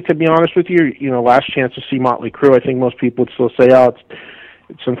take it, to be honest with you. Last chance to see Motley Crue, I think most people would still say,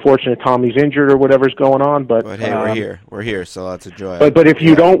 it's unfortunate Tommy's injured or whatever's going on, but hey, we're here, so let's enjoy it. But if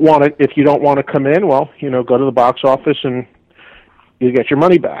you don't want to come in, well, go to the box office and you get your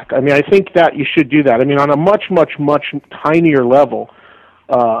money back. I mean, I think that you should do that. I mean, on a much, much, much tinier level,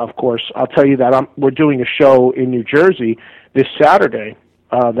 of course, I'll tell you that we're doing a show in New Jersey this Saturday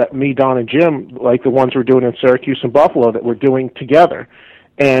that me, Don, and Jim, like the ones we're doing in Syracuse and Buffalo, that we're doing together.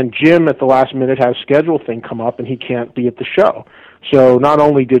 And Jim, at the last minute, has a schedule thing come up, and he can't be at the show. So not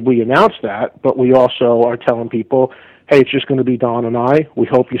only did we announce that, but we also are telling people, hey, it's just going to be Don and I. We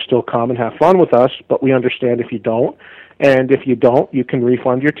hope you still come and have fun with us, but we understand if you don't. And if you don't, you can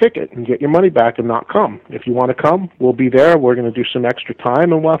refund your ticket and get your money back and not come. If you want to come, we'll be there. We're going to do some extra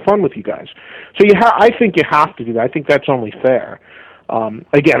time, and we'll have fun with you guys. So I think you have to do that. I think that's only fair.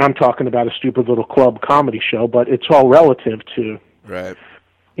 Again, I'm talking about a stupid little club comedy show, but it's all relative to, to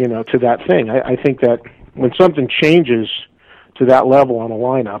that thing. I think that when something changes to that level on a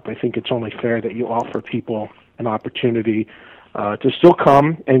lineup, I think it's only fair that you offer people an opportunity to still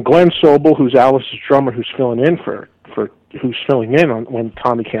come. And Glenn Sobel, who's Alice's drummer, who's filling in on when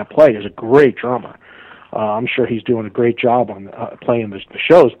Tommy can't play, is a great drummer. I'm sure he's doing a great job on playing the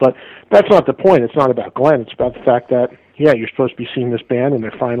shows, but that's not the point. It's not about Glenn. It's about the fact that, you're supposed to be seeing this band in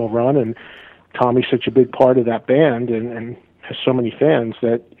their final run, and Tommy's such a big part of that band and has so many fans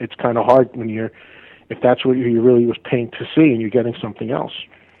that it's kind of hard if that's what you really was paying to see and you're getting something else.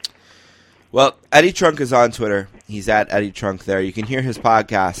 Well, Eddie Trunk is on Twitter. He's at Eddie Trunk there. You can hear his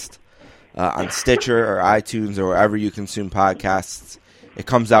podcast on Stitcher or iTunes or wherever you consume podcasts. It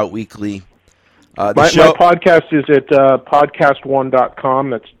comes out weekly. My podcast is at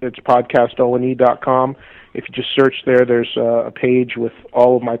podcast1.com. It's podcastone.com. If you just search there, there's a page with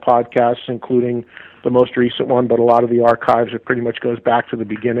all of my podcasts, including the most recent one, but a lot of the archives, it pretty much goes back to the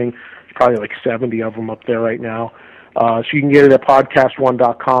beginning. There's probably like 70 of them up there right now. So you can get it at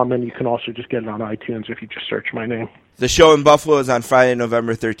podcast1.com, and you can also just get it on iTunes if you just search my name. The show in Buffalo is on Friday,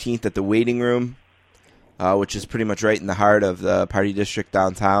 November 13th at the Waiting Room, which is pretty much right in the heart of the Party District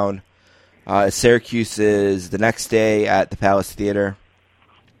downtown. Syracuse is the next day at the Palace Theater,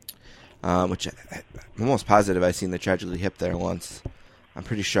 which I'm almost positive I've seen the Tragically Hip there once. I'm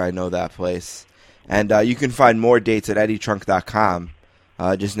pretty sure I know that place. And you can find more dates at eddietrunk.com,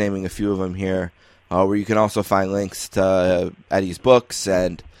 just naming a few of them here, where you can also find links to Eddie's books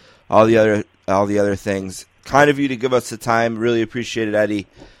and all the other things. Kind of you to give us the time. Really appreciate it, Eddie.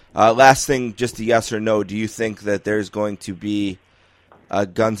 Last thing, just a yes or no. Do you think that there's going to be a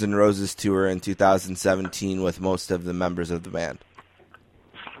Guns N' Roses tour in 2017 with most of the members of the band?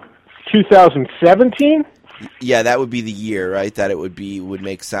 2017? Yeah, that would be the year, right? That it would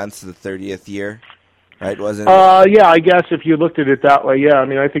make sense, the 30th year, right? Wasn't yeah, I guess if you looked at it that way, yeah. I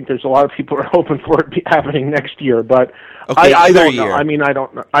mean, I think there's a lot of people who are hoping for it happening next year, but okay, I don't year. know. I mean, I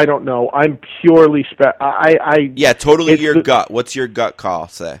don't know. I'm purely totally your gut. What's your gut call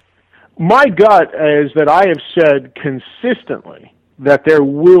say? My gut is that I have said consistently that there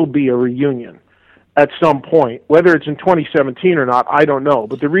will be a reunion at some point. Whether it's in 2017 or not, I don't know.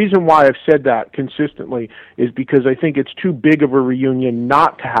 But the reason why I've said that consistently is because I think it's too big of a reunion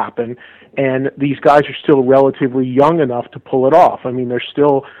not to happen, and these guys are still relatively young enough to pull it off. I mean, they're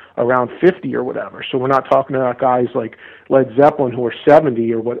still around 50 or whatever, so we're not talking about guys like Led Zeppelin who are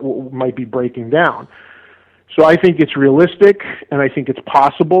 70 or what might be breaking down. So I think it's realistic, and I think it's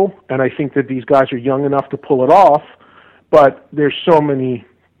possible, and I think that these guys are young enough to pull it off, but there's so many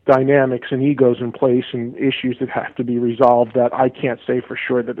dynamics and egos in place and issues that have to be resolved that I can't say for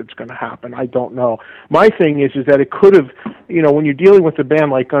sure that it's going to happen. I don't know. My thing is that it could have, when you're dealing with a band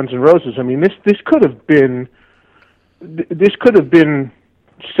like Guns N' Roses, I mean, this could have been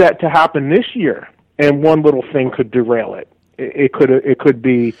set to happen this year, and one little thing could derail it. It could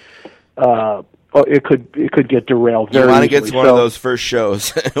be it could get derailed very You want to easily. get to one of those first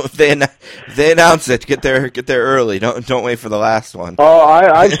shows. If they announce it, get there early. Don't wait for the last one. Oh,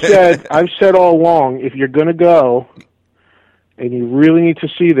 I've said all along, if you're going to go and you really need to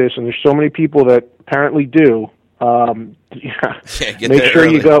see this, and there's so many people that apparently do, make sure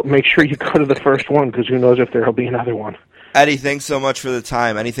you go to the first one, because who knows if there'll be another one. Eddie, thanks so much for the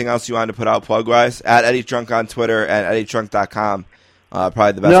time. Anything else you wanted to put out plug-wise? At Eddie Trunk on Twitter, at EddieTrunk.com.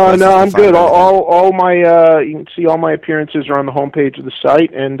 Probably the best. No, I'm good. All my you can see all my appearances are on the homepage of the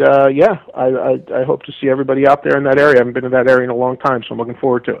site, and I hope to see everybody out there in that area. I haven't been in that area in a long time, so I'm looking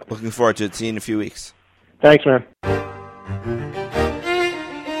forward to it. Looking forward to it. See you in a few weeks. Thanks, man.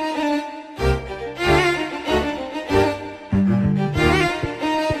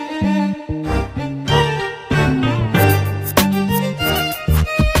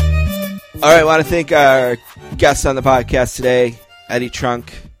 All right, I want to thank our guests on the podcast today, Eddie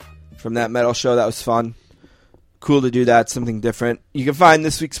Trunk from That Metal Show. That was fun. Cool to do that, something different. You can find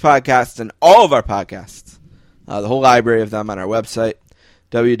this week's podcast and all of our podcasts, the whole library of them on our website,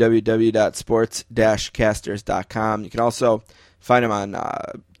 www.sports-casters.com. You can also find them on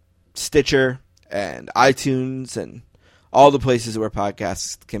Stitcher and iTunes and all the places where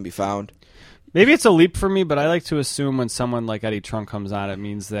podcasts can be found. Maybe it's a leap for me, but I like to assume when someone like Eddie Trunk comes on, it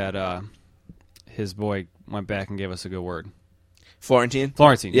means that his boy went back and gave us a good word. Florentine,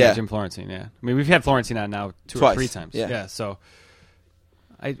 yeah, Jim Florentine, yeah. I mean, we've had Florentine on now twice or three times. Yeah, so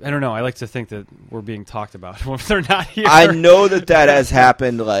I don't know. I like to think that we're being talked about when they're not here. I know that has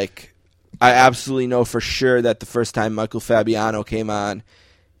happened. Like, I absolutely know for sure that the first time Michael Fabiano came on,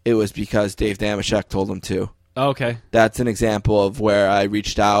 it was because Dave Damashek told him to. Okay. That's an example of where I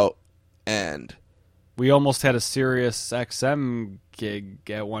reached out and... We almost had a SiriusXM gig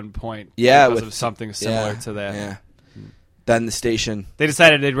at one point. Yeah, because of something similar to that. Yeah. Then the station. They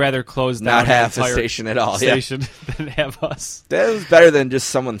decided they'd rather close down not have a station at all. Station than have us. That was better than just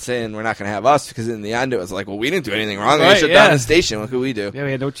someone saying we're not going to have us, because in the end it was like, well, we didn't do anything wrong. They shut down the station. What could we do? Yeah,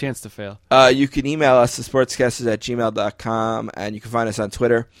 we had no chance to fail. You can email us at sportscasters@gmail.com, and you can find us on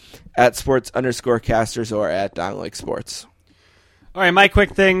Twitter at sports_casters or at Down Lake Sports. All right, my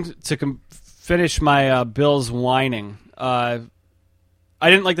quick thing to finish my Bills whining. I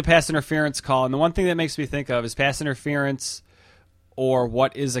didn't like the pass interference call, and the one thing that makes me think of is pass interference or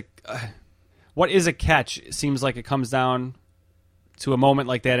what is a catch. It seems like it comes down to a moment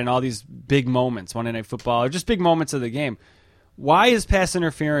like that in all these big moments, Monday Night Football, or just big moments of the game. Why is pass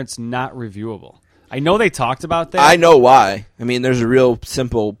interference not reviewable? I know they talked about that. I know why. I mean, there's a real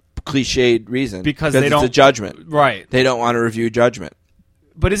simple, cliched reason. Because it's a judgment. Right. They don't want to review judgment.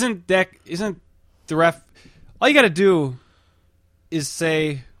 But isn't the ref... All you got to do is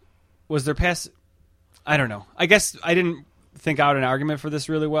say, was there pass... I don't know. I guess I didn't think out an argument for this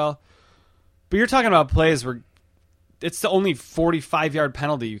really well. But you're talking about plays where it's the only 45-yard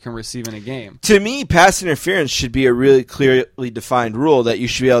penalty you can receive in a game. To me, pass interference should be a really clearly defined rule that you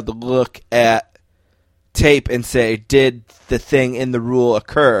should be able to look at tape and say, did the thing in the rule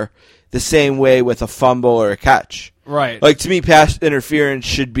occur the same way with a fumble or a catch? Right. Like, to me, pass interference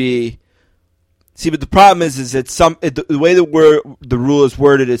should be... See, but the problem is it's the way the rule is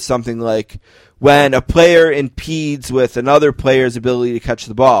worded is something like when a player impedes with another player's ability to catch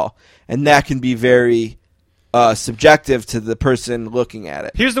the ball, and that can be very subjective to the person looking at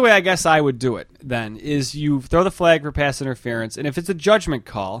it. Here's the way I guess I would do it, then, is you throw the flag for pass interference, and if it's a judgment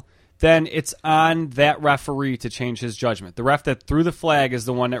call, then it's on that referee to change his judgment. The ref that threw the flag is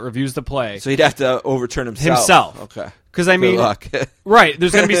the one that reviews the play. So he'd have to overturn himself. Okay. Because, I mean, right,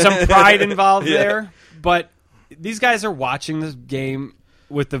 there's going to be some pride involved there, but these guys are watching this game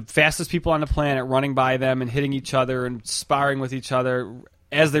with the fastest people on the planet running by them and hitting each other and sparring with each other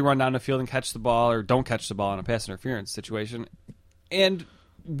as they run down the field and catch the ball or don't catch the ball in a pass interference situation. And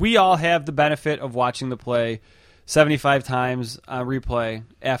we all have the benefit of watching the play 75 times on replay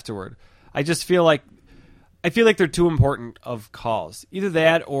afterward. I feel like they're too important of calls. Either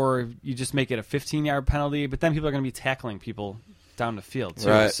that or you just make it a 15-yard penalty, but then people are going to be tackling people down the field too.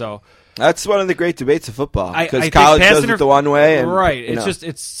 Right. So that's one of the great debates of football, because college does it the one way. And, right.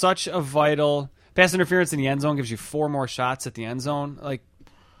 It's such a vital... Pass interference in the end zone gives you 4 more shots at the end zone. Like,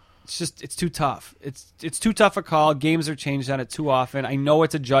 it's too tough. It's too tough a call. Games are changed on it too often. I know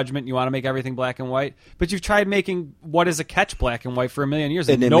it's a judgment. You want to make everything black and white, but you've tried making what is a catch black and white for a million years,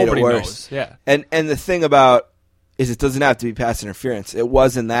 and nobody knows. Yeah. And the thing about is it doesn't have to be pass interference. It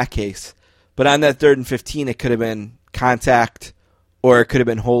was in that case, but on that 3rd and 15, it could have been contact or it could have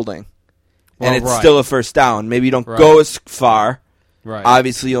been holding, and it's still a first down. Maybe you don't go as far. Right.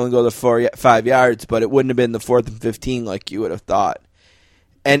 Obviously, you only go the 5 yards, but it wouldn't have been the 4th and 15 like you would have thought.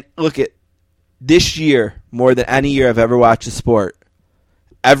 And look, this year, more than any year I've ever watched a sport,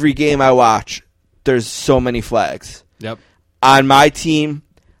 every game I watch, there's so many flags. Yep. On my team,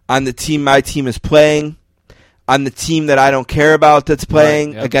 on the team my team is playing, on the team that I don't care about that's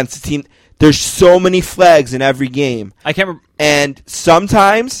playing against the team. There's so many flags in every game. I can't remember. And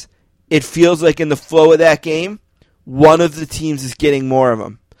sometimes it feels like in the flow of that game, one of the teams is getting more of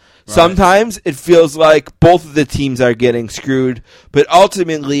them. Right. Sometimes it feels like both of the teams are getting screwed, but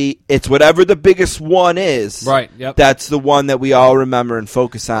ultimately it's whatever the biggest one is. Right. Yep. That's the one that we all remember and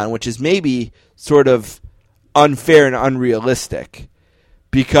focus on, which is maybe sort of unfair and unrealistic.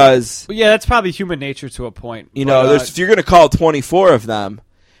 Because that's probably human nature to a point. You know, if you're going to call 24 of them,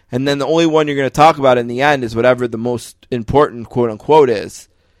 and then the only one you're going to talk about in the end is whatever the most important quote unquote is,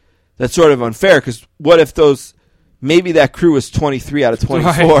 that's sort of unfair. Because what if maybe that crew was 23 out of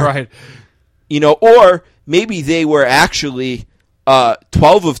 24, right? You know, or maybe they were actually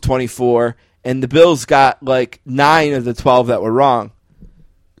 12 of 24, and the Bills got like 9 of the 12 that were wrong.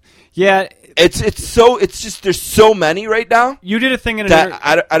 Yeah. It's just there's so many right now. You did a thing in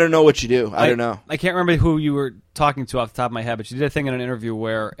I don't know what you do. I don't know. I can't remember who you were talking to off the top of my head, but you did a thing in an interview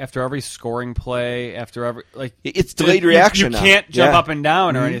where after every scoring play, after every it's delayed reaction. You can't jump up and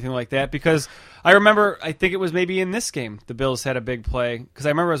down or anything like that because I remember I think it was maybe in this game the Bills had a big play because I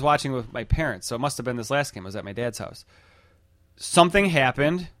remember I was watching with my parents, so it must have been this last game. I was at my dad's house. Something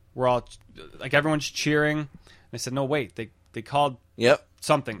happened. We're all everyone's cheering. And I said, "No, wait, they called." Yep.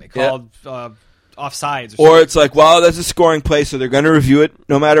 Something they called offsides, or it's like, well, that's a scoring play, so they're going to review it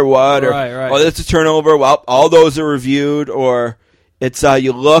no matter what. Or, right. Oh, that's a turnover. Well, all those are reviewed. Or it's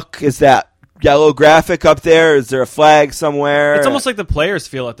you look, is that yellow graphic up there? Is there a flag somewhere? It's almost like the players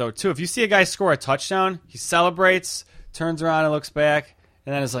feel it though too. If you see a guy score a touchdown, he celebrates, turns around and looks back,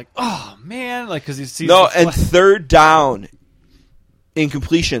 and then it's like, oh man, because he sees and third down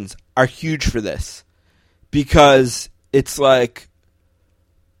incompletions are huge for this because it's like,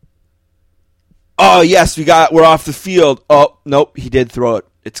 oh, yes, we're off the field. Oh, nope, he did throw it.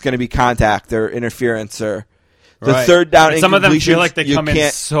 It's going to be contact or interference or the third down. Some of them feel like they come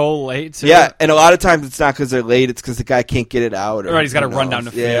in so late, too. Yeah, and a lot of times it's not because they're late. It's because the guy can't get it out. Right, he's got to run down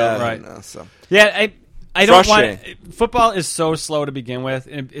the field. Right. I don't want – football is so slow to begin with.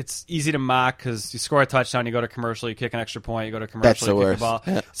 And it's easy to mock because you score a touchdown, you go to commercial, you kick an extra point, you go to commercial, you kick the ball.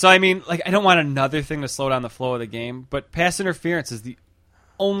 Yeah. So, I mean, I don't want another thing to slow down the flow of the game. But pass interference is the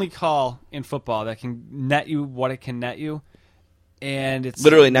only call in football that can net you what it can net you, and it's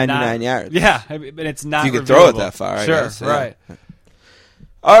literally 99 yards. Yeah, but it's not. You can throw it that far. Sure, I guess, right. Yeah.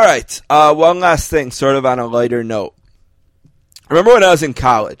 All right. One last thing, sort of on a lighter note. Remember when I was in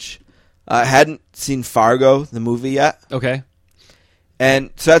college? I hadn't seen Fargo, the movie, yet. Okay.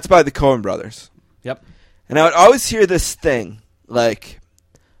 And so that's by the Coen brothers. Yep. And I would always hear this thing,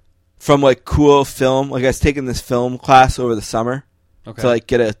 from cool film. I was taking this film class over the summer. Okay.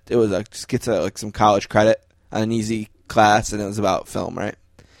 To get some college credit on an easy class, and it was about film, right?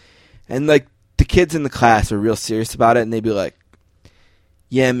 And the kids in the class were real serious about it, and they'd be like,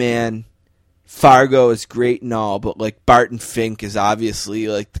 "Yeah, man, Fargo is great and all, but Barton Fink is obviously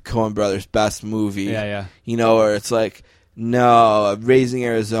the Coen brothers' best movie." Yeah. You know, or it's no, Raising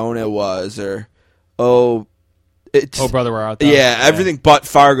Arizona was, or Oh Brother, We're Out There. Yeah, everything but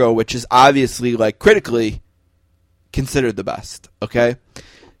Fargo, which is obviously critically considered the best, okay?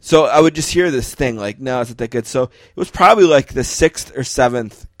 So I would just hear this thing, no, it's not that good. So it was probably the 6th or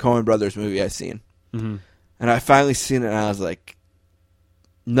 7th Coen Brothers movie I've seen. Mm-hmm. And I finally seen it, and I was like,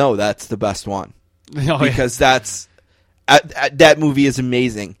 no, that's the best one. Because that movie is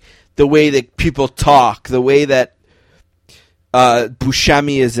amazing. The way that people talk, the way that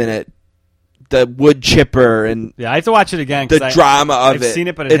Buscemi is in it, the wood chipper, and I have to watch it again. The drama of it. I've seen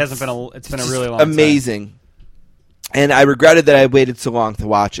it, but it's been a really long time. Amazing. And I regretted that I waited so long to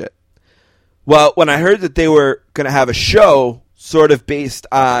watch it. Well, when I heard that they were going to have a show sort of based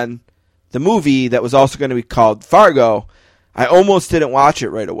on the movie that was also going to be called Fargo, I almost didn't watch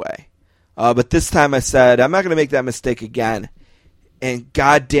it right away. But this time I said, I'm not going to make that mistake again. And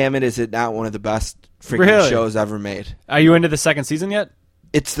god damn it, is it not one of the best freaking shows ever made. Are you into the second season yet?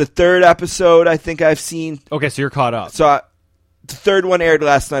 It's the 3rd episode I think I've seen. Okay, so you're caught up. So the 3rd one aired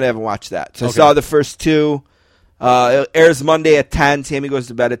last night. I haven't watched that. So I saw the first 2. It airs Monday at 10. Tammy goes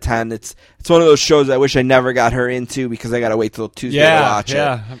to bed at 10. It's one of those shows I wish I never got her into because I got to wait till Tuesday to watch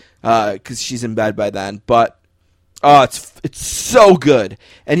it. Because she's in bed by then. But it's so good.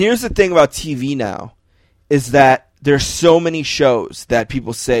 And here's the thing about TV now is that there's so many shows that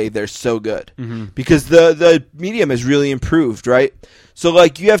people say they're so good because the medium has really improved, right? So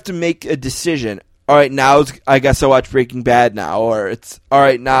you have to make a decision. All right, now I guess I'll watch Breaking Bad now, or it's all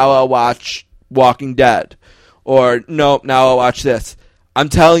right now I'll watch Walking Dead. Or, nope, now I'll watch this. I'm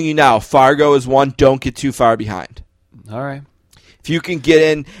telling you now, Fargo is one. Don't get too far behind. All right. If you can get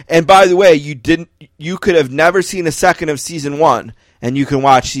in, and by the way, you could have never seen a second of season 1, and you can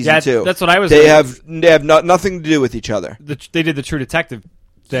watch season 2. That's what I was. They have nothing to do with each other. They did the True Detective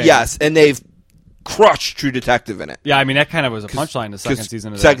thing. Yes, and they've crushed True Detective in it. Yeah, I mean that kind of was a punchline. The second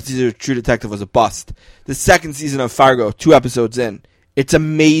season of that. Second season of True Detective was a bust. The second season of Fargo, 2 episodes in, it's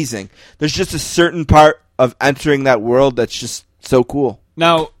amazing. There's just a certain part of entering that world that's just so cool.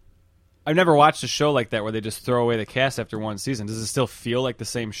 Now, I've never watched a show like that where they just throw away the cast after one season. Does it still feel like the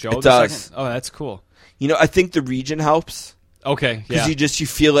same show? It does. Oh, that's cool. I think the region helps. Okay, yeah. Because you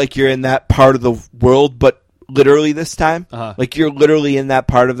feel like you're in that part of the world, but literally this time. Like you're literally in that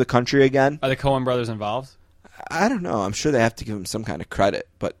part of the country again. Are the Coen brothers involved? I don't know. I'm sure they have to give them some kind of credit,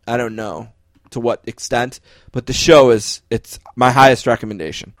 but I don't know to what extent. But the show it's my highest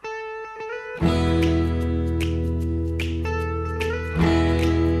recommendation.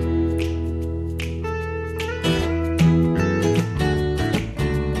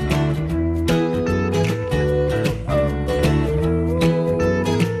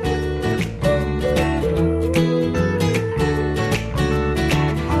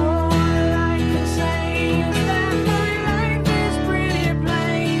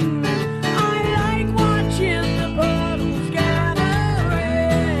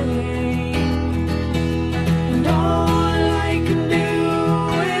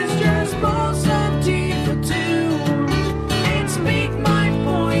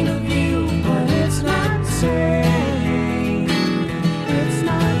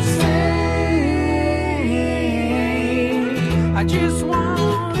 I just